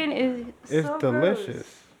 Pumpkin is It's so delicious.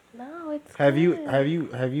 gross. No, it's Have you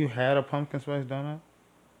good. had a pumpkin spice donut?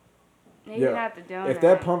 Maybe Yeah. not the donut. If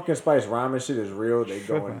that pumpkin spice ramen shit is real, they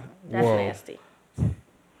going. That's Whoa. nasty.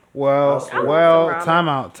 Well, I love some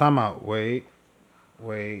ramen. time out. Wait.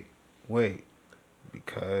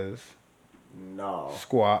 Because No.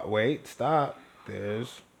 stop.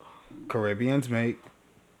 There's Caribbeans make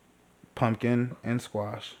pumpkin and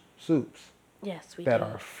squash soups Yes, we that do.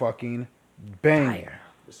 are fucking banging.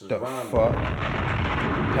 This is The ramen. fuck?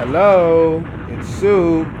 Hello, it's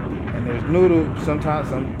soup, and there's noodles. Sometimes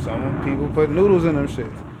some people put noodles in them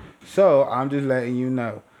shits. So I'm just letting you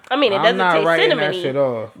know. I mean, it I'm doesn't not taste writing that cinnamony, shit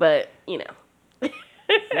off. but you know.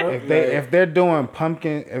 If they're doing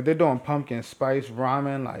pumpkin spice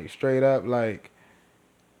ramen, like straight up like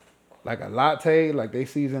a latte, like they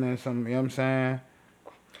seasoning some, you know what I'm saying?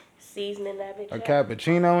 Seasoning that bitch A up.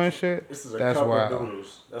 cappuccino and shit. This is a That's cup wild. of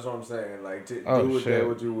noodles. That's what I'm saying. Like, do Oh, with shit. that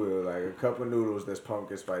what you will. Like, a cup of noodles that's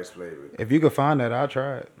pumpkin spice flavored. If you could find that, I'll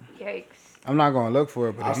try it. Yikes. I'm not gonna look for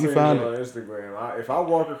it, but I'll if send you you found on it, Instagram. If I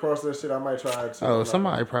walk across that shit, I might try it too. oh,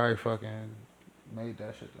 somebody probably fucking made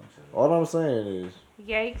that shit themselves. All I'm saying is,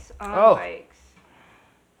 Yikes on Oh. yikes.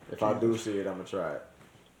 if I do see it, I'm gonna try it.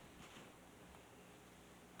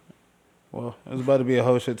 Well, there's about to be a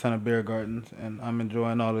whole shit ton of beer gardens, and I'm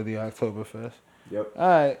enjoying all of the Oktoberfest. Yep. All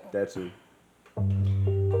right. That too.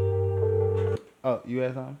 Oh, you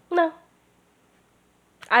had something? No.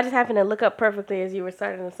 I just happened to look up perfectly as you were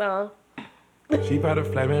starting the song. She about to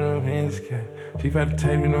fly me no hands, cat. She about to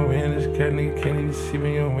take me no hands, cat. Nigga can't even see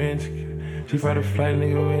me on hands, cat. She about to fly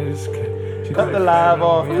nigga hands, cat. She Cut bout the to live fly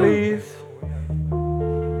off, me no please.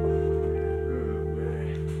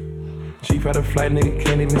 She about to fly nigga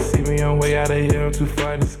can't even see me on way out of here. I'm too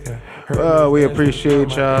far in the sky. We appreciate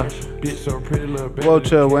y'all. Bitch so pretty, little baby.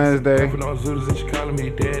 Vulture Wednesday. Puffin' on Zooters and she calling me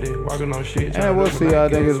daddy. Walking on shit. And we'll see y'all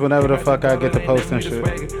niggas whenever the fuck I get to posting shit.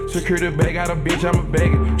 Security bag, got a bitch, I'm a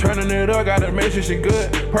bagger. Turning it up, gotta make sure she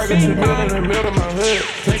good. Parking shit built in the middle of my hood.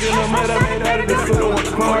 Taking the mud I made out of the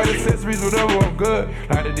food. Car accessories, whatever, I'm good.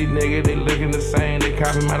 A lot of these niggas, they looking the same. They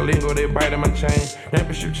copy my lingo, they biting my chain.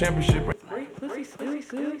 Championship. Pussy,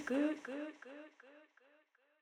 good.